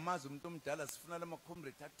ngoba siyamazi umuntu omdala sifuna lama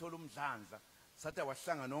comrade athola umdlandla sathi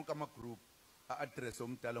awahlanga nonke ama group address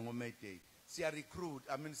omdala ngoMay Day siya recruit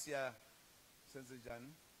siya senze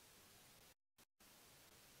njani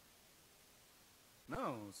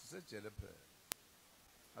no sisejele phela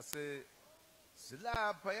ase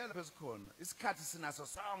silapha yalapha sikhona isikhathi sinaso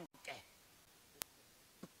sonke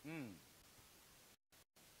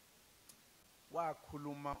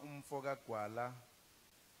wakhuluma umfo kaGwala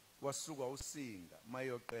wasuka usinga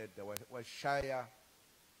mayoqeda washaya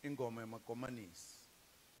ingoma yamakomanisi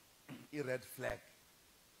ired flag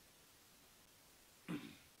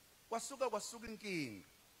kwasuka inkinga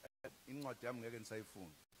incwadi yami ngeke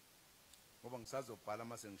nisayifunda ngoba ngisazobhala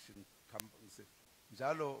mase ngisho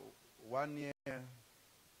njalo 1 year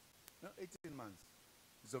no 18 months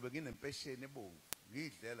ngizobe nginempesheni ebomvu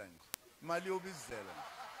ngidlela nje imali yobizela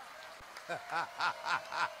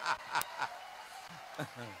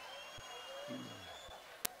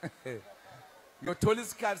ngiyothola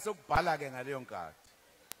isikhathi sokubhala ke ngaleyo nkathi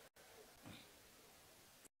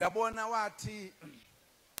yabona wathi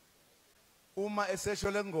uma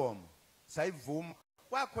esesho lengoma sayivuma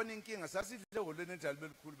kwakhona inkinga sasidle holweni njalo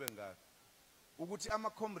belikhulu bengaka ukuthi ama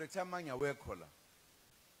comrades amanye awekho la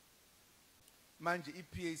manje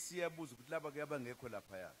iPAC yabuza ukuthi laba ke abangekho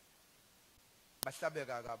lapha ya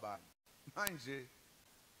bahlabeka kabani manje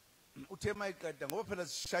uthe mayiqeda ngoba phela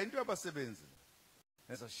sishaya into yabasebenzi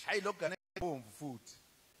nesa shaya logane bomvu futhi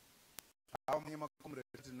abanye ama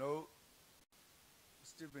comrades no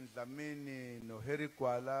Stephen Dlamini no Harry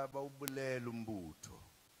Gwala bawubulela umbutho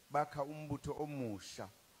bakha umbutho omusha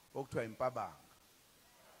okuthiwa impabanga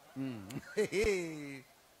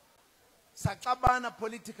saxabana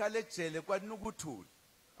political ejele kwanukuthula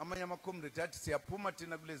amanye ama comrades athi siyaphuma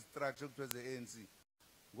thina kule structure okuthiwa ze-ANC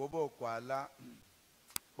ngoba uGwala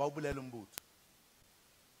bawubulela umbutho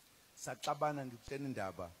saxabana ngikutshena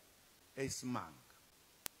indaba eyisimanga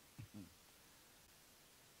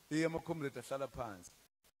ama comrades ahlala phansi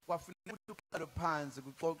kwafuneka ukuthi uqale phansi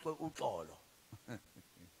kuxoxe uxolo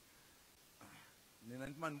Nina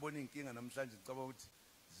nti manibona inkinga namhlanje ngicaba ukuthi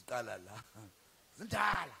ziqala la.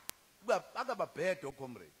 Zindala. Kuba akababhede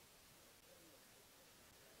ocomrade.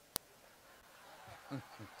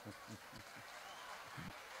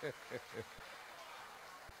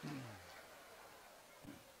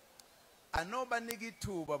 Anoba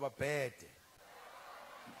nikithuba babhede.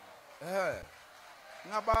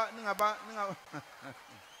 Ningaba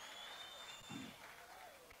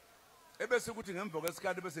ebese ukuthi ngemva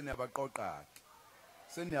kwesikhathi bese niyabaqoqa ke.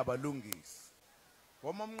 Seniyabalungisa.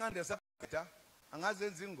 Woma umnqande sabheda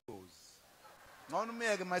angazenza ingozi. Ngawona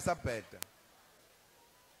umyeke mayisabheda.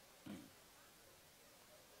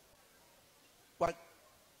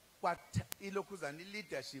 Kwathi ilokhuzana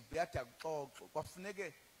leadership yathi akuxoxo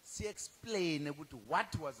kwafuneke si explain ukuthi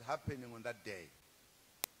what was happening on that day.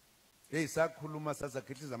 Hey sakhuluma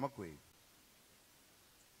sazakhehliza amagwebu.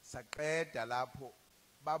 Saqeda lapho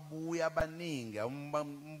babuya abaningi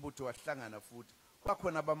umbutho wahlangana futhi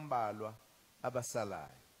kwakhona abambalwa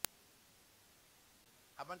abasalayo.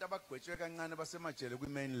 Abantu abagwetshwe kancane basemajele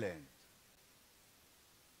kwi-mainland.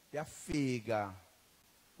 Yafika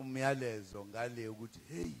umyalezo ngale ukuthi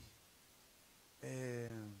hey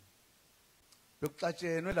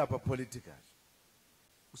bekuxatshenwe lapha political.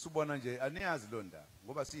 Usubona nje aniyazi lo ndaba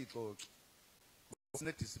ngoba siyixoxe.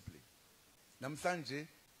 Sine discipline. Namhlanje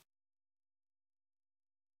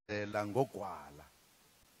la ngogwala.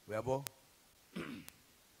 Uyabo?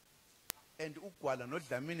 And uGwala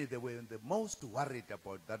noDlamini they were the most worried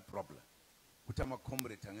about that problem. Ukuthi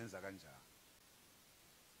ama-comrade angenza kanjani.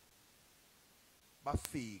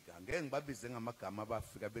 Bafika ngeke ngibabize ngamagama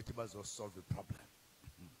bafika bethi bazosolve the problem.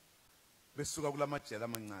 Besuka kulamajele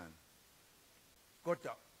amancane.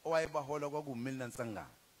 Kodwa owayebahola kwakuMilna Nsangana.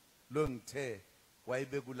 Lo ngithe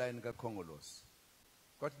wayibe ku line kaKhongolose.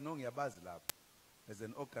 Kodwa no ngiyabazi lapho. As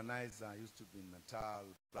an organizer, I used to be in Natal,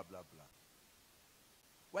 blah blah blah.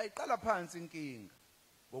 Wayiqala phansi inkinga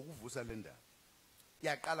ngokuvusa le ndaba.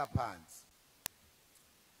 Yaqala phansi.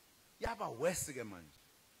 Yaba worse ke manje.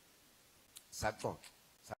 Saxoxa.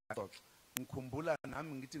 Ngikhumbula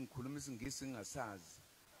nami ngithi ngikhuluma isingisi ngingasazi.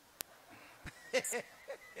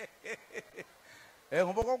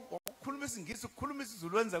 Ngoba ukukhuluma isingisi ukukhuluma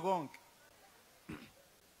isiZulu wenza konke.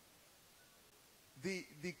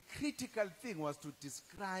 The critical thing was to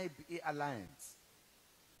describe i-alliance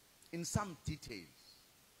in some details.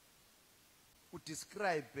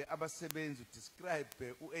 Describe abasebenzi,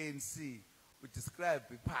 describe u-ANC, describe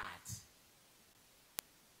i-party.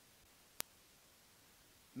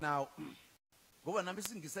 Now, ngoba nami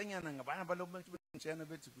singisanyana ngabana balokhu betshena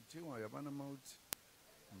bethi kuthiwa yabana mawuthi.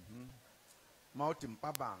 Mawuthi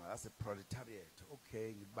mpabanga that's a proletariat.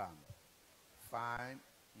 Okay, ngibamba. Fine.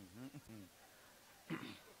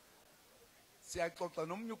 Siyaxoxa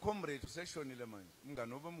nomunye comrade useshonile manje.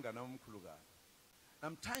 Umngane omkhulukane.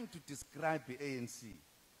 I'm trying to describe the ANC.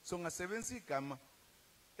 So ngasebenzisa igama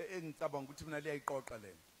engicabanga ukuthi mina liyayiqoqa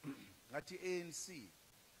lena. Ngathi ANC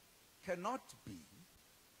cannot be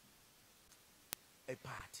a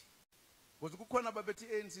party. Because kukhona ababethi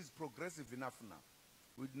ANC is progressive enough now.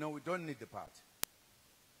 We don't need the party.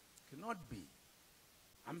 Cannot be.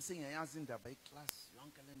 I'm saying ayazi indaba iclass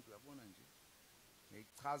yonke lento uyabona nje.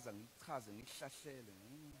 Ngichaza ngihlahlele.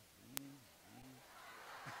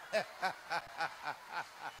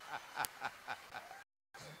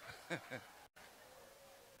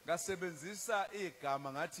 Ngasebenzisa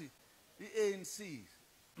igama ngathi iANC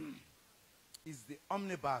is the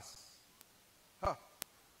omnibus.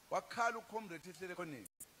 Wakhala uComrade ehlele khoneni.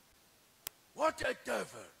 What a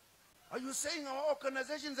devil! Are you saying our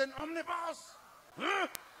organization is an omnibus?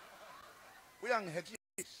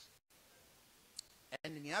 Uyangiheklisha.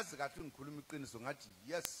 And ngiyazi kahle ngikhuluma iqiniso ngathi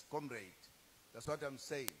yes comrade. That's what I'm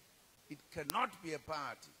saying. It cannot be a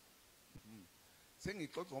party.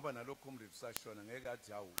 Sengixoxa ngoba nalo comrade usashona ngeke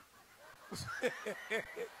athi hawu.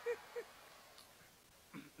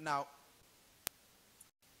 Now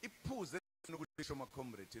iphuze nokulisho ma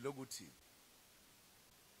comrade lokuthi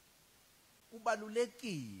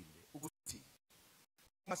kubalulekile ukuthi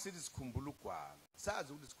uma sithi sikhumbula uGwala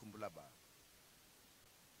sazi ukuthi sikhumbula abantu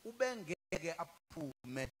ubengeke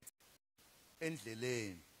aphume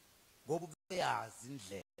endleleni ngoba uyazi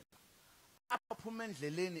indlela abaphuma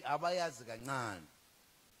endleleni abayazi kancane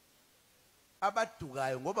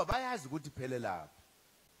abadukayo ngoba bayazi ukuthi phele lapha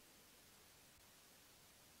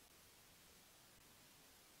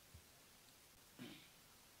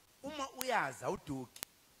uma uyazi awuduki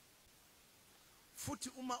futhi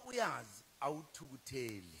uma uyazi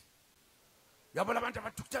awuthukutheli yabo labantu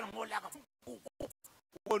abathukuthela ngolaka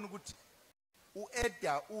ubona ukuthi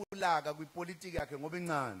ueda ulaka kwipolitiki yakhe ngoba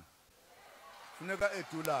incane funeka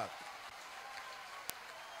edula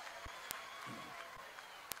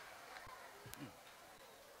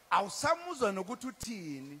awusamuzwa nokuthi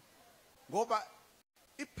uthini ngoba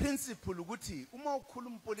iprinciple ukuthi uma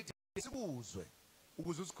ukhuluma politics sikuzwe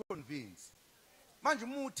ukuze usiconvince manje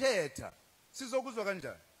uma uthetha sizokuzwa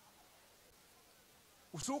kanjani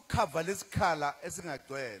usukhava lesikhala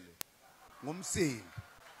esingagcwele ngomsindi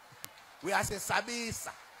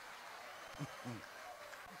uyasesabisa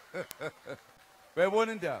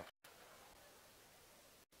bayibona indaba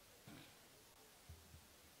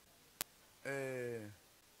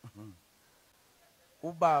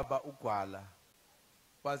ubaba uGwala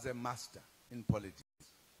was a master in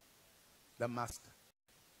politics, the master.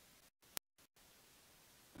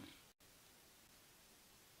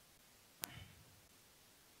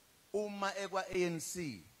 Uma ekwa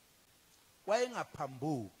ANC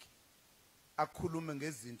wayengaphambuki akhulume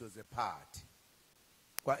ngezinto zeparty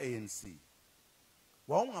kwa ANC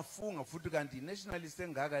wawungafunga futhi kanti nationalist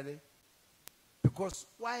engaka le because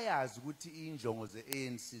wayazi ukuthi injongo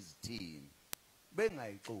ze-ANC zithini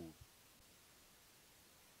bengayixubi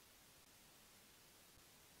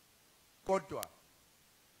kodwa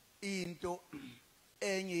into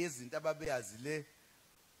enye yezinto ababeyazi le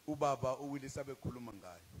ubaba uWillis bekhuluma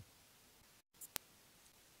ngayo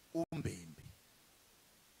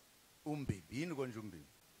umbimbi yini konje umbimbi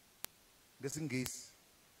ngesingisi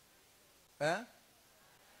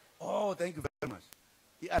oh thank you very much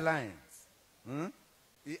i-alliance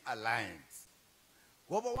i-alliance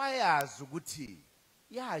ngoba wayazi ukuthi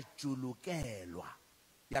yajulukelwa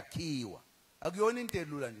yakhiwa akuyona into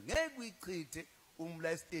elula nje ngeke uyichithe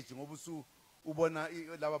umla stage ngoba ubona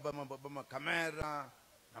laba bama camera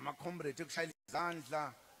nama comrade ekushayela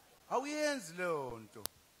izandla awuyenzi leyo nto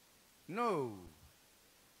no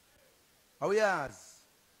awuyazi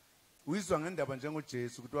uyizwa ngendaba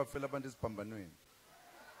njengoJesu ukuthi wafela abantu esibhambanweni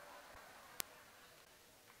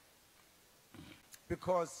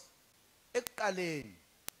because ekuqaleni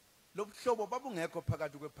lobuhlobo babungekho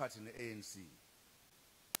phakathi kweparty neANC.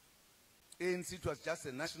 ANC it was just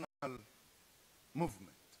a national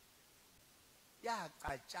movement.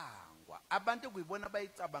 Yacatshangwa abantu kuyibona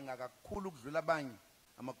bayicabanga kakhulu ukudlula abanye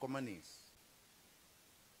amakomanisi.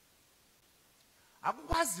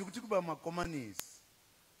 Akukwazi ukuthi kuba amakomanisi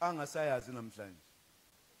angasayazi namhlanje.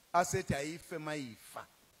 Asethi ayife mayifa.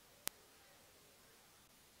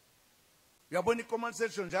 Uyabona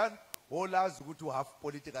i-conversation njalo olazi ukuthi uhalf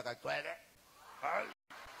politics akagcwele.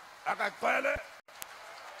 Akagcwele.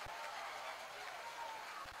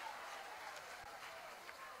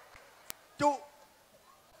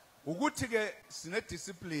 Ukuthi ke sine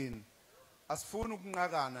discipline asifuni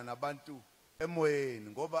ukunqakana nabantu emoyeni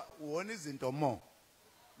ngoba uwona izinto mo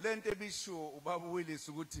lento ebisho ubaba uWillis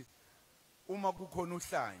ukuthi uma kukhona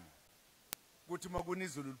uhlanya ukuthi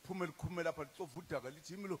makunizulu liphume likhume lapha licofa udaka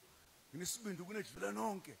lithi yimilo nginisibindi kunedlula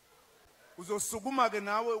nonke uzosukuma ke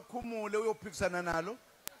nawe ukhumule uyophikisana nalo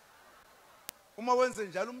uma wenze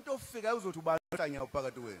njalo umuntu ofika uzothi ubahlanya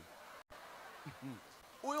uphakathi wena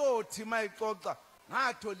uyothi mayixoxa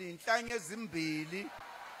ngathola inhlanye ezimbili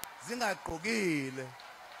zingaqokile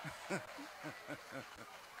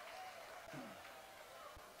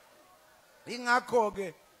ingakho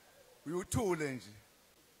ke uyuthule nje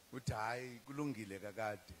uthi hayi kulungile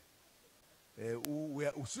kakade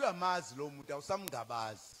usuyamazi lo muntu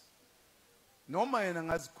awusamngabazi noma yena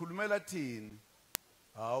ngazikhulumela thini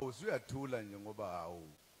hawu usuyathula nje ngoba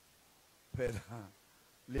hawu phela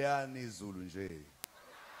leyani izulu nje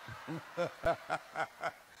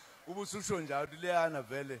ubususho njalo leyana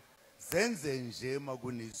vele zenze nje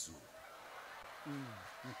makunizulu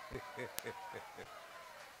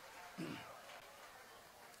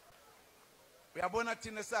uyabona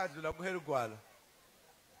thina sadlula ku Harry Gwala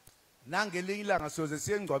nangelinye ilanga soze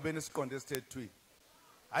siye engcwabeni esiqonde esithethweni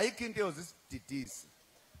ayikho into eyozisididisi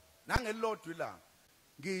nangelilodwa ilanga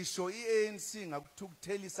ngisho iANC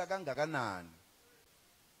ngakuthukuthelisa kangakanani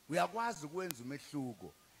uyakwazi ukwenza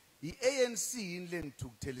umehluko iANC yini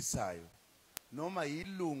lenithukuthelisayo noma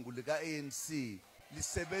yilungu lika ANC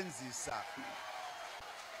lisebenzisa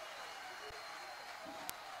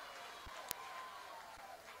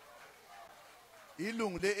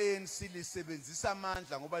ilungu leANC lisebenzisa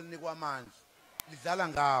amandla ngoba linikwa amandla lidlala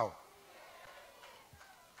ngawo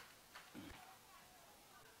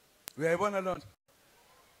uyayibona lonto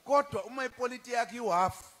kodwa uma ipolitiki yakhe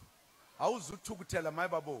iwafu awuzuthukuthela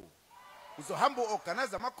mayibabo uzohamba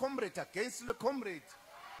uorganize ama comrade against the comrade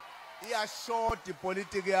iyashort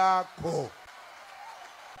ipolitiki yakho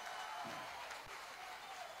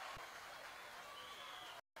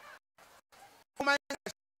uma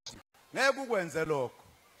ngeke ukwenze lokho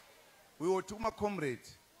uyothi uma comrade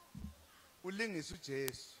ulingisa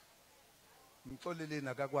uJesu ngixoleleni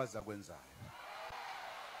akakwazi akwenzayo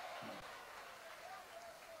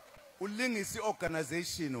ulingisa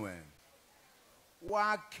iorganization wena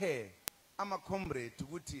wakhe ama comrade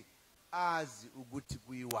ukuthi azi ukuthi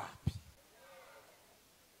kuyiwapi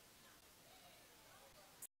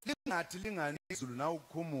lingathi lingani izulu na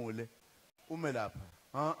ukhumule ume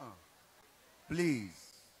lapha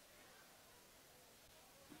please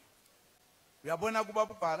uyabona kuba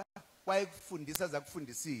ubhala wayekufundisa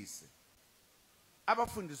zakufundisise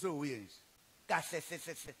abafundiswe uye nje kahle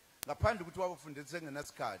hle ngaphandle ukuthi wabafundise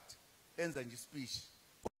ngenasikhathi enza nje speech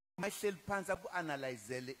mayihleli phansi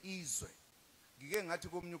akuanalyzele izwe ngike ngathi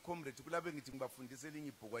komunye comrade kulabe ngithi ngibafundise elinye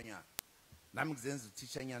ibhukwanyana nami ngizenza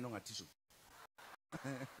uthishanyana ongathisho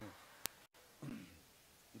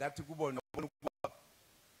ngathi kubona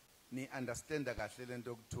ni understand kahle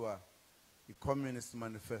lento okuthiwa i-Communist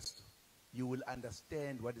Manifesto. You will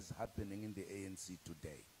understand what is happening in the ANC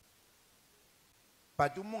today.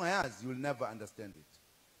 But umungayazi, you will never understand it.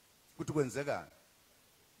 Kuthi kwenzekani?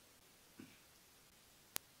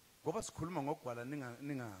 Ngoba sikhuluma ngogwala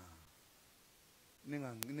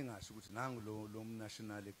ningasho ukuthi nangu lo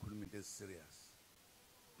national ekhuluma into serious.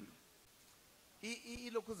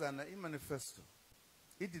 Ilokhuzana i-manifesto.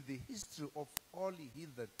 It is the history of all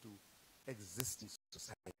hitherto existing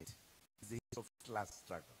society. It's the history of class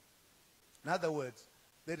struggle. In other words,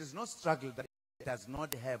 there is no struggle that does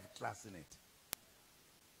not have class in it.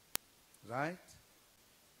 Right?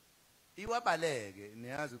 Iwabalege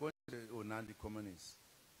niyazi konke onandi communists.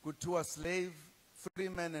 Kuthiwa slave, free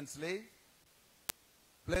man and slave,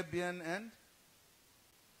 plebeian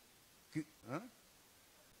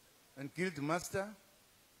and guild master.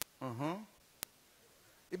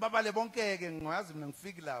 Ibabale bonkeke ngiyazi mina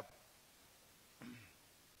ngifiki lapho.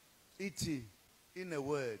 Ithi in a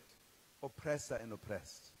word oppressor and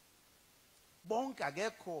oppressed. Bonke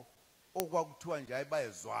akekho okwakuthiwa nje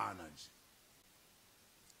ayibayezwana nje.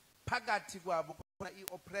 Phakathi kwabo khona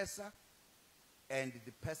i-oppressor and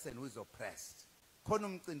the person who is oppressed. Khona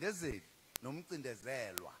umcindezeli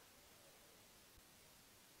nomcindezelwa.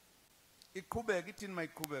 Iqhubeka ithini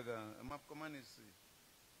mayiqhubeka amakomanisi.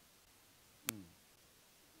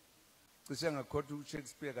 Cishe ngakhothi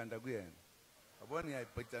uShakespeare kanti kuyena. Yabona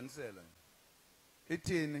ngiyayibhetanisela.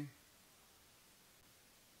 Ithini?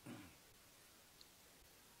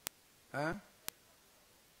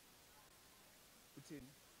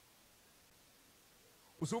 Uthini?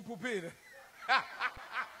 Usuphuphile.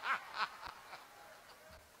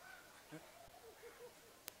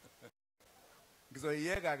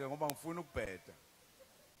 Ngizoyiyeka ke ngoba ngifuna ukubheda.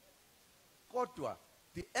 Kodwa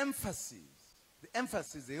the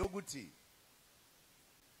emphasis eyokuthi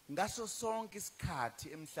ngaso sonke isikhathi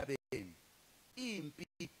emhlabeni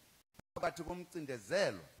impi phakathi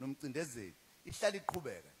komcindezelo nomcindezeli ihlala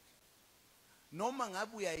iqhubeka noma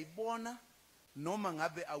ngabe uyayibona noma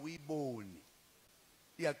ngabe awuyiboni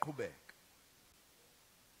iyaqhubeka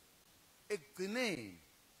ekugcineni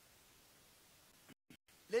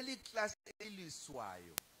leli class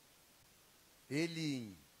eliswayo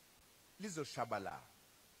elinye lizoshabalala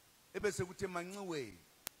ebese kuthi emanciweni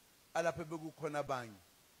alapha bekukhona abanye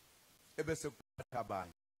ebese kuphatha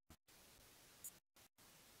abanye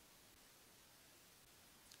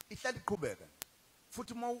ihlala iqhubeka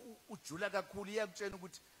futhi uma ujula kakhulu iyakutshela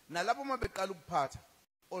ukuthi nalabo uma beqala ukuphatha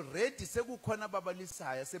already sekukhona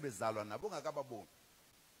ababalisaya sebezalwa nabo ngakababoni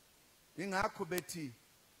ingakho bethi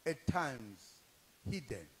at times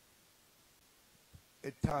hidden,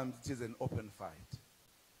 at times it is an open fight.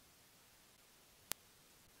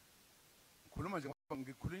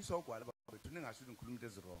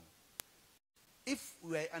 If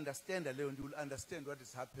we understand a little, you will understand what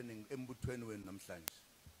is happening in between when namhlanje.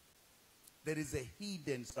 There is a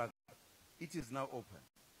hidden struggle. It is now open.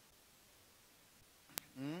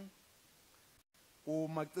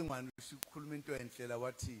 Umacingwane usikhuluma into enhlela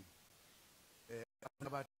wathi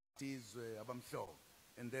abatizwe abamhlophe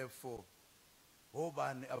and therefore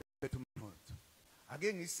obani abaphethe umnotho.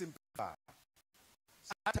 Ake ngisimplify.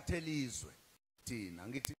 Sathathela izwe thina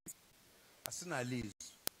ngithi asinalizwe.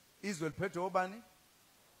 Izwe liphethe obani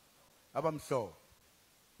abamhlophe.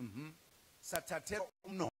 Sathathela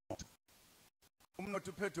umnotho.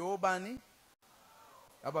 Umnotho uphethe obani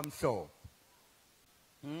abamhlophe.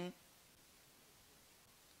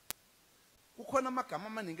 Kukhona amagama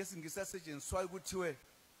amaningi esingisi asetshenziswayo ukuthiwe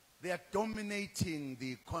they are dominating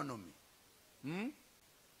the economy.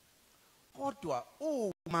 Kodwa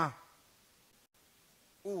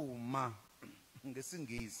uma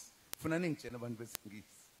ngesingisi funa ningitshela abantu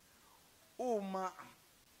besingisi uma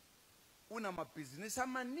unamabhizinisi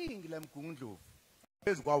amaningi la eMgungundlovu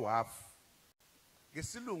phezu kwawafu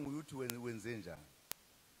ngesilungu uthi wenze njani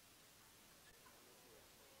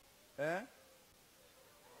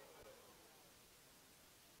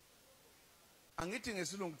angithi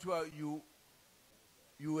ngesilungu kuthiwa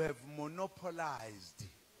you have monopolized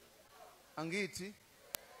angithi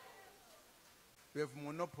you have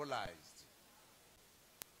monopolized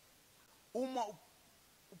uma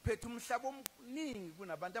uphethe umhlaba omningi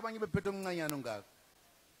kunabantu abanye bephethe omncanyana ngakho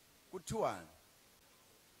kuthiwani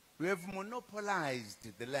we have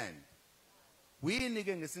monopolized the land wini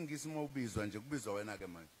ke ngesingisi uma ubizwa nje kubizwa wena ke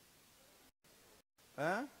manje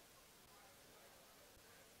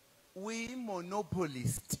we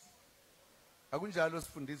monopolist akunjalo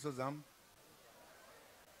sifundiso zami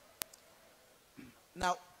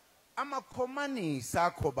now amakhomanisi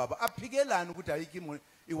akho baba aphikelana ukuthi ayikho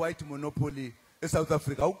i-white monopoly eSouth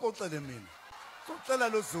Africa ukoxele mina soxela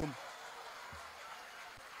lo Zuma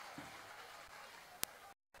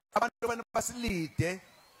abantu basilide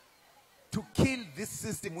to kill this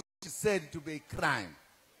system which is said to be a crime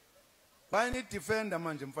bani defender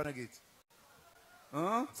manje mfana kithi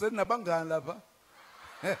senabangani lapha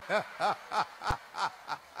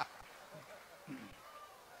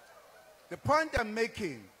the point I'm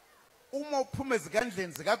making uma uphuma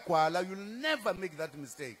ezikandleni zikaGwala you'll never make that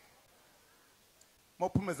mistake uma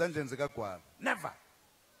uphuma ezandleni zikaGwala never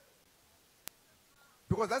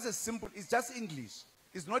because that's a simple it's just English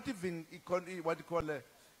it's not even what you call a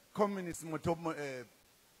communist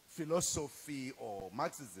philosophy or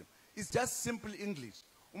Marxism it's just simple English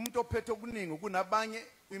umuntu ophethe okuningi kunabanye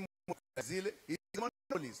imozile is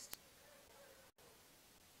monopolist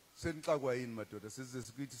senixakwa yini madoda size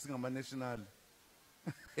sikithi singama national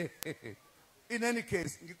in any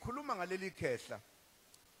case ngikhuluma ngaleli khehla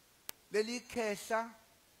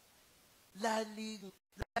lali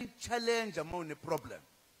challenge uma une problem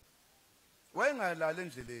wayengalala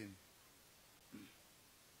endleleni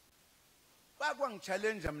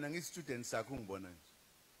bakwangichallenge mina ngi-student sakho ngibona nje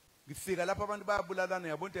ngifika lapha abantu bayabulalana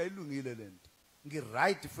yabona ayilungile lento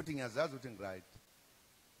ngi-right futhi ngiyazazi ukuthi ngi-right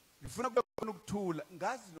ngifuna kube khona ukuthula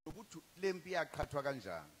ngazi nokuthi lempi iyaqhathwa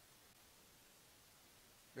kanjani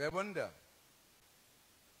uyabona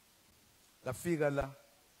ngafika la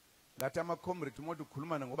ngathi ama-comrade umuntu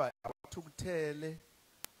ukhulumana ngoba awathukuthele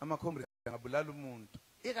ama-comrade angabulala umuntu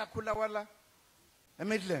ikakhulu awala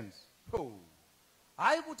eMidlands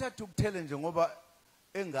hayi ukuthi athukuthele nje ngoba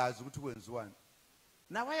engazi ukuthi kwenziwani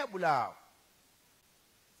nawe ayabulawa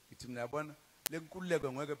ithi mina yabona le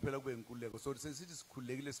nkululeko ngeke phela kube inkululeko so sesithi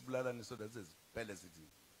sikhululekile sibulalane so that siziphele sithi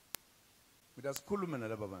mina sikhulume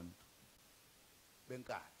nalabo bantu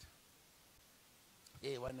benkatha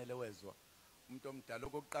wanele wezwa umuntu omdala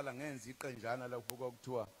okokuqala ngenza iqenjana lapho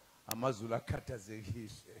kwakuthiwa amazulu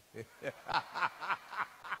akhathazekile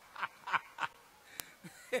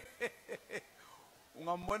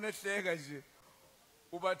ungambona ehleka nje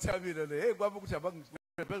ubathabile le kwaba ukuthi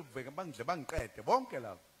bangiqede bonke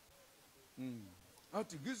lapho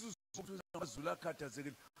athi ngizuzwa amazulu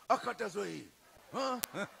akhathazekile akhathazwe yini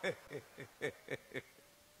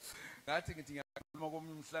ngathi ngithi ngiyakhuluma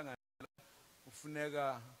komunye umhlangano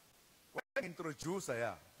ufuneka introducer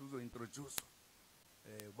ya uzo-introduce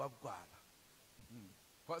ubaba Gwala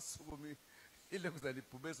wasukuma ile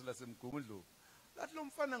kuzalibhubesi laseMgungundlovu lathi lo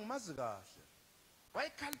mfana ngimazi kahle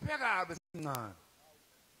wayekhaliphe kabe sincane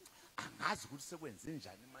angazi ukuthi sekwenze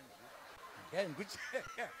njani manje ngeke ngithi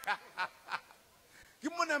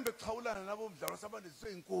ngimona mbe xhawulana nabo umdlalo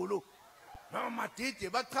sabandiswe inkulu noma madide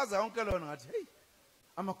bachaza yonke lona ngathi hey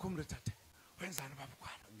ama-comrade thathe wenzani baba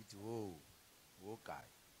Gwala ngithi guy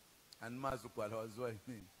animazi uGwala waziwa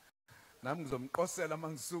yini nami ngizomqosela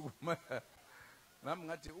mangisukuma nami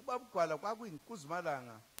ngathi ubaba Gwala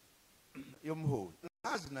kwakuyinkuzimalanga yomholi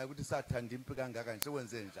ngazi naye ukuthi sathanda impi kangaka nje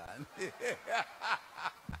wenze njani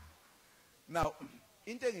now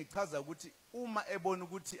into engichaza ukuthi uma ebona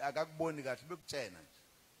ukuthi akakuboni kahle bekutshena nje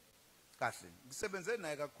kahle ngisebenze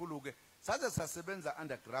naye kakhulu ke saze sasebenza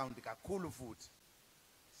underground kakhulu futhi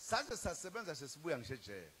saze sasebenza sesibuya ngisho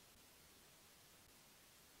ejele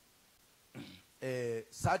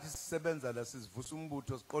sathi sisebenza la sizivusa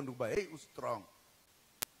umbutho siqonda ukuba hey ustrong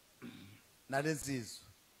nalensizwe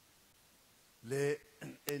le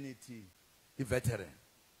NET i-veteran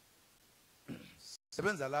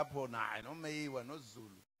sebenza lapho naye noMeyiwa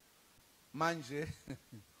noZulu manje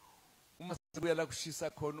uma sibuya la kushisa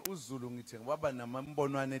khona uZulu ngithi waba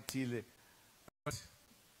namambonwane ethile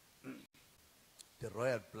the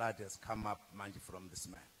royal blood has come up manje from this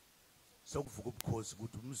man sokuvuka ubukhosi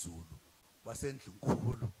ukuthi umZulu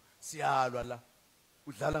wasendlunkulu siyalwa la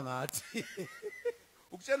udlala ngathi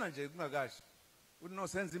ukutshela nje kungakashi uno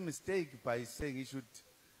senze mistake by saying he should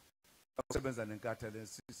usebenza nenkathalelo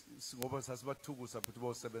ngoba sasibathukusa futhi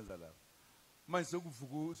bosebenza lapho manje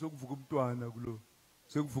sokuvuka umntwana kulo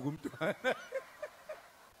sokuvuka umntwana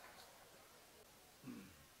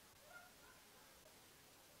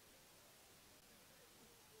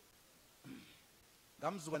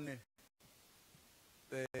ngamzukwane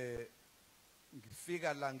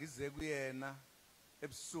ngifika la ngize kuyena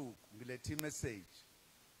ebusuku ngilethe message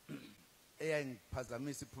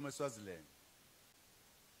eyangiphazamisa iphuma eSwaziland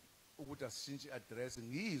ukuthi asishintshe address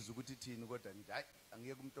ngizwe ukuthi ithini kodwa ngithi hayi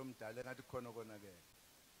angiyeke umuntu omdala ngathi khona konakele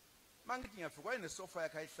mangithi ngiyafika wayenesofa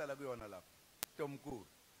yakhe ayihlala kuyona lapho Tomkuru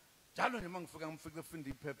njalo nje mangifika ngifike ufunda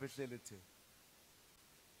iphepha ehlele ethe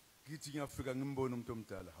ngithi ngiyafika ngimbona umuntu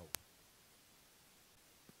omdala hawu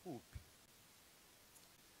uphi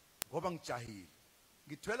ngoba ngijahile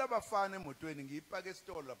ngithwela abafana emotweni ngiyipaka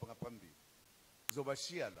esitolo lapha ngaphambili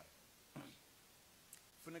ngizobashiya la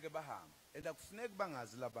kufuneka bahambe kufuneka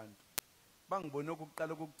bangazi labantu bangibone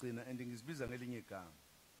ukuqala ukugcina and ngizibiza ngelinye igama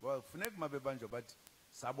ngoba kufuneka mabe banjwa bathi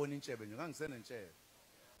sabona intshebe nje ngangisene intshebe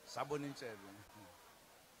sabona intshebe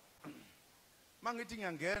mangithi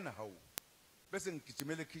ngiyangena hawu bese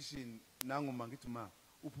ngigijimela ekitchen nangu mangithi ma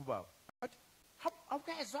uphi baba athi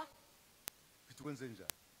awukezwa ngithi kwenze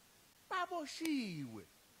njani baboshiwe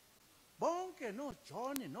bonke no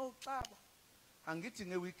John no Xaba angithi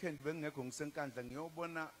ngeweekend bengekho ngisenkandla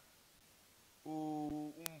ngiyobona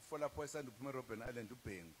umfola lapho esanda uphuma eRobben Island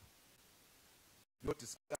uBhengu lo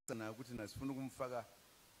discuss na ukuthi nasifuna ukumfaka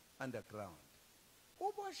underground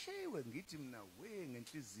uboshiwe ngithi mina we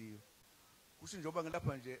ngenhliziyo kusho njengoba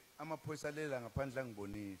ngilapha nje amaphoyisa lela ngaphandle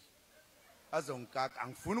angibonile azongikaka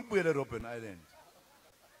angifuni ukubuyela eRobben Island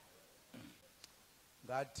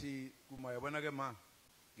ngathi kuma yabona ke ma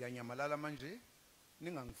ngiyanyamalala manje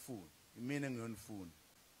ningangifuni imina engiyonifuna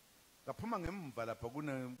ngaphuma ngemva lapha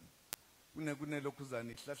kune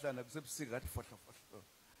lokhuzana ihlahlana kusebusika ngathi fohla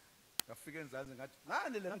ngafika enzansi ngathi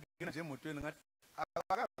ngani le ngingena nje emotweni ngathi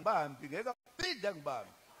akangibambi ngeke aphinda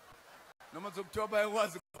ngibambi noma zokuthiwa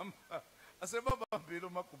bayakwazi ukuhamba asebabambile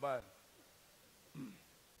uMagubane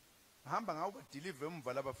hamba ngawo badeliver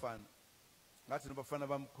emva labafana ngathi nabafana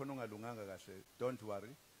bami khona ungalunganga kahle don't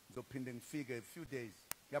worry ngizophinde ngifike a few days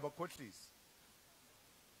ngiyabakhohlisa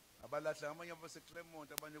abalahla amanye abase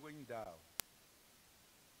Claremont abanye kwenye indawo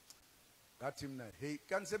ngathi mina hey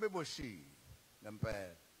kanti sebeboshiwe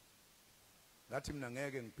ngempela ngathi mina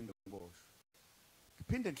ngeke ngiphinde ngiboshwe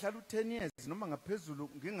ngiphinde ngihlala u10 years noma ngaphezulu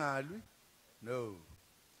ngingalwi no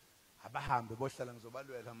abahambe bohlala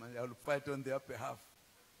ngizobalwela manje I'll fight on their behalf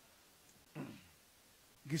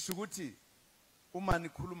ngisho ukuthi uma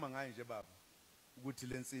nikhuluma ngaye nje baba ukuthi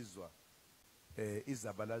lensizwa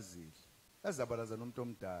izabalazile azabalaza nomuntu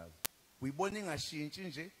omdala uyibona ingashintshi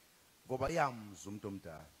nje ngoba iyamza umuntu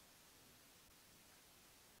omdala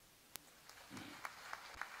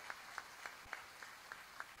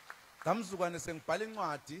ngamzukwane sengibhala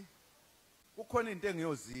incwadi kukhona into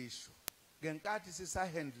engiyozisho ngenkathi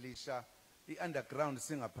sisahandlisha iunderground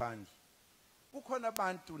singaphandle kukhona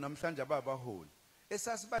abantu namhlanje ababaholi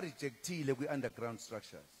esasiba rejectile kwi-underground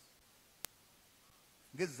structures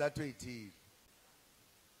ngezizathu ezithile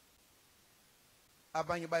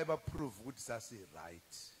abanye baye baprove ukuthi sasi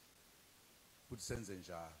right ukuthi senze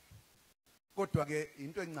njalo kodwa ke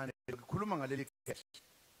into encane ngikhuluma ngaleli khehle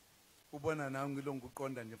ubona nawe ngilonga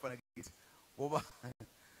uqonda nje mfana kithi ngoba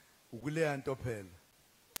ukuleya nto phela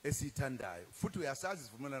esithandayo futhi uyasazi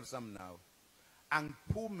isivumelwano sami nawe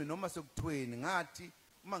angiphumi noma sekuthweni ngathi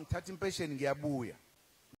uma ngithatha impesheni ngiyabuya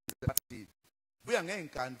buya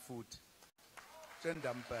ngezinkani futhi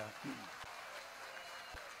sendampa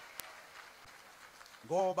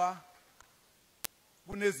ngoba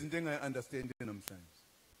kunezinto engayi-understand namhlanje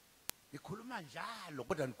ngikhuluma njalo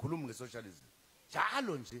kodwa ngikhuluma ngesocialism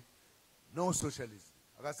njalo nje no socialism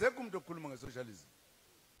akasekho umuntu okhuluma ngesocialism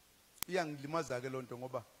iyangilimaza ke lonto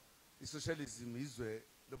ngoba isocialism izwe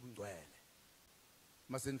lobungcwele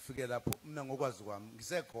mase nifike lapho mina ngokwazi kwami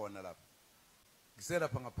ngisekhona lapho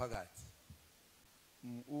ngiselapha ngaphakathi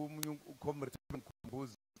umunye ucomrade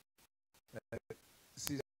mkhumbuzo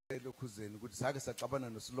silokhuzeni ukuthi sake saxabana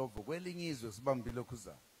noSlovo kwelinye izwe sibambile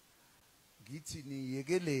lokhuzana ngithi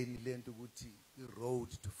niyekeleni lento ukuthi the road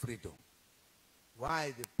to freedom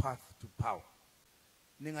why the path to power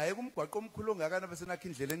ningayeka umgwaqo omkhulu ongakana bese nakho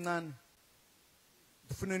indlela encane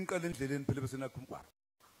ufuna niqale endleleni phela bese nakho umgwaqo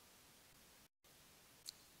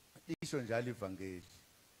isho njalo ivangeli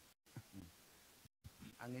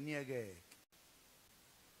anginiyeke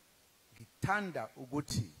ngithanda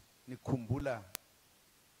ukuthi nikhumbula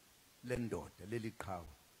lendoda leli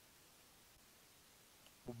qhawe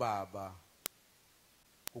ubaba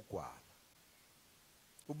uGwala.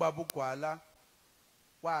 Ubaba uGwala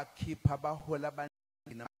wakhipha abahola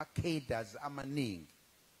abaningi nama-cadres amaningi.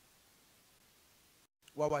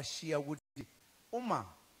 Wawashiya ukuthi uma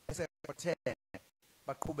eseqothene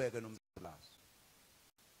baqhubeke nomzabalazo.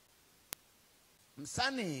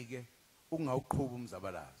 Msani-ke ungawuqhuba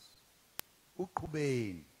umzabalazo.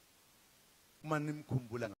 Uqhubeni uma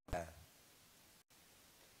nimkhumbula ngala.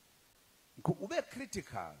 Ube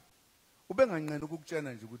critical. Ube nganqena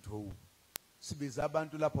ukukutshena nje ukuthi ho sibiza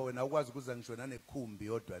abantu lapha wena ukwazi ukuza ngisho nanekhumbi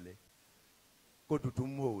yodwa le. Kodwa uthi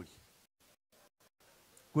umholi.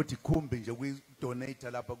 Kuthi khumbi nje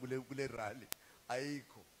ukuyidonate lapha kule rally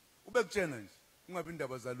ayikho. Ube kutshena nje ungabe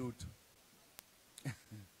indaba zalutho.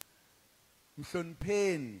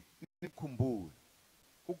 Mhlonipheni nikhumbule.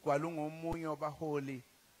 uGwala ungomunye wabaholi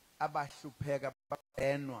abahlupheka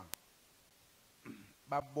babenwa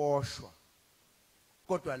baboshwa.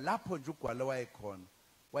 Kodwa lapho nje uGwala wayekhona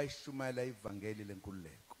wayishumayela ivangeli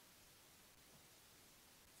lenkululeko.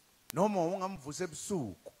 Noma ungamvusa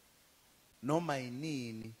ebusuku noma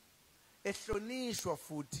inini ehlonishwa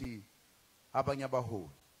futhi abanye abaholi.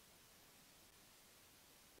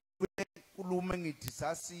 Kulume ngithi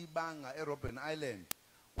sasibanga eRobben Island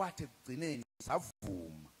kwathi kugcineni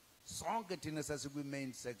savuma sonke thina sasikwi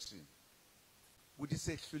main section ukuthi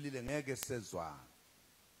sehlulile ngeke sezwana.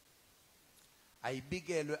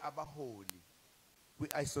 Ayibikelwe abaholi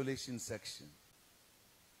kwi-isolation section.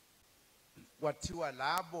 Kwathiwa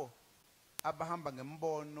labo abahamba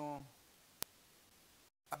ngembono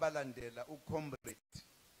abalandela uComrade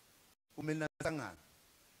uMilanansangana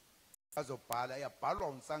azobhala yabhalwa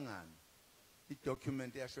uNsangana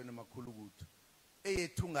idocument yashona emakhulu ukuthi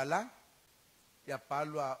eyethunga la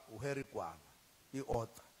yabhalwa uHarry Gwala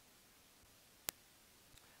iauthor.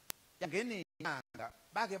 Yangeni inyanga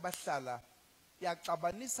bake bahlala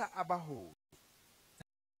yaxabanisa abaholi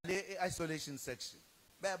le isolation section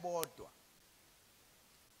bebodwa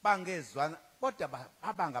bangezwana kodwa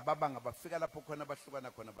babanga bafika lapho khona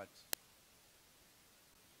bahlukana khona bathi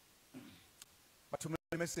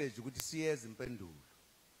bathumela message ukuthi siyeza impendulo.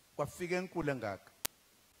 Kwafika enkulu engaka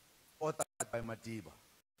authored by Madiba.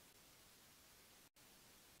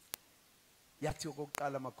 Yathi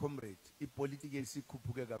okokuqala ama-comrade ipolitiki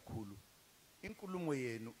isikhuphuke kakhulu. Inkulumo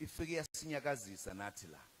yenu ifike yasinyakazisa nathi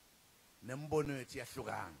la. Nembono yethu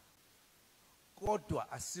yahlukana.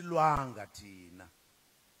 Kodwa asilwanga thina.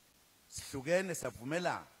 Sihlukene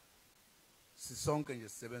savumelana. Sisonke nje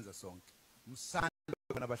sisebenza sonke. Msana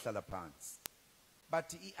bona bahlala phansi.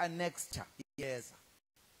 Bathi i-annexure iyeza.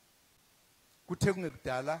 Kuthe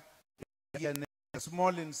kungekudala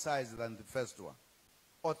small in size than the first one.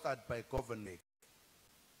 Authored by Governor.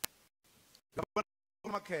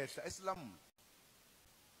 Umakhehla Islam.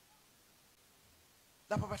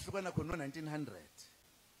 Lapha bahlukana khona no-1900.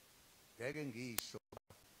 Ngeke ngisho.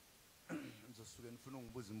 Ngizosuke ngifuna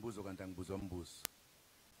ungibuza imibuzo kanti angibuzwa umbuzo.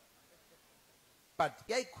 But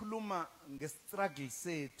yayikhuluma ngestruggle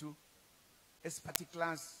sethu esiphatha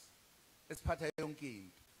class esiphatha yonke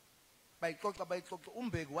into. Bayixoxa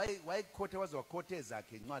uMbeki wayekhotha waze wakhotha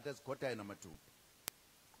ezakhe incwadi ezikhothayo namathupha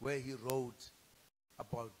where he wrote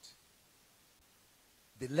about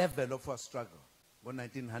the level of our struggle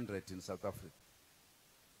ngo-1900 in South Africa.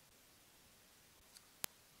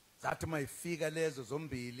 Zathi mayifika lezo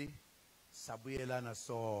zombili sabuyelana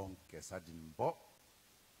sonke sathi mbo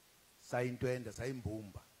sayintwende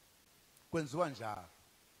sayimbumba. Kwenziwa njalo.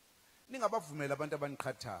 Ningabavumela abantu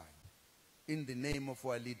abaniqhathayo in the name of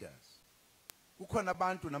our leaders. Kukhona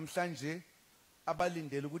abantu namhlanje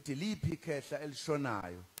abalindele ukuthi liphi ikhehla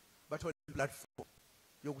elishonayo bathole platform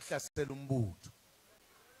yokuhlasela umbutho.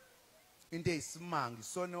 Into eyisimanga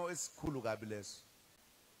isono esikhulu kabi leso.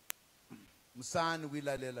 Musani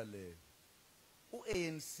kuyilalela leyo.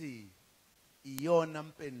 uANC iyona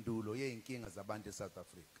mpendulo yeinkinga zabantu eSouth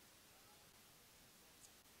Africa.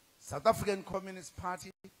 South African Communist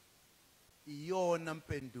Party iyona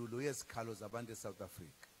mpendulo yezikhalo zabantu eSouth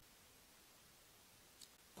Africa.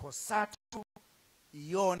 COSATU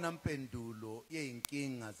iyona mpendulo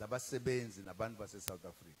yeinkinga zabasebenzi nabantu base-South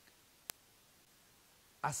Africa.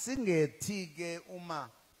 Asingethi-ke uma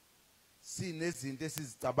sinezinto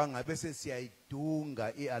esizicabanga bese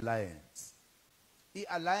siyayidunga i-alliance.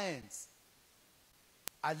 I-alliance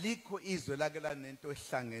alikho izwe lake lanento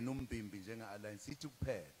ehlangene umbimbi njenge-alliance ithi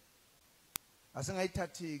kuphela.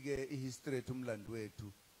 Asingayithathi-ke ihistory yethu umlando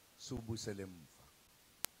wethu siubusele emva.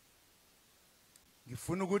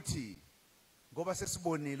 Ngifuna ukuthi ngoba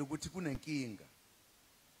sesibonile ukuthi kunenkinga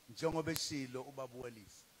njengoba eshilo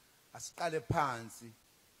ubabuwelisa asiqale phansi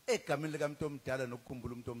egameni likamuntu omdala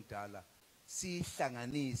nokukhumbula umuntu omdala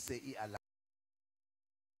sihlanganise iAlliance.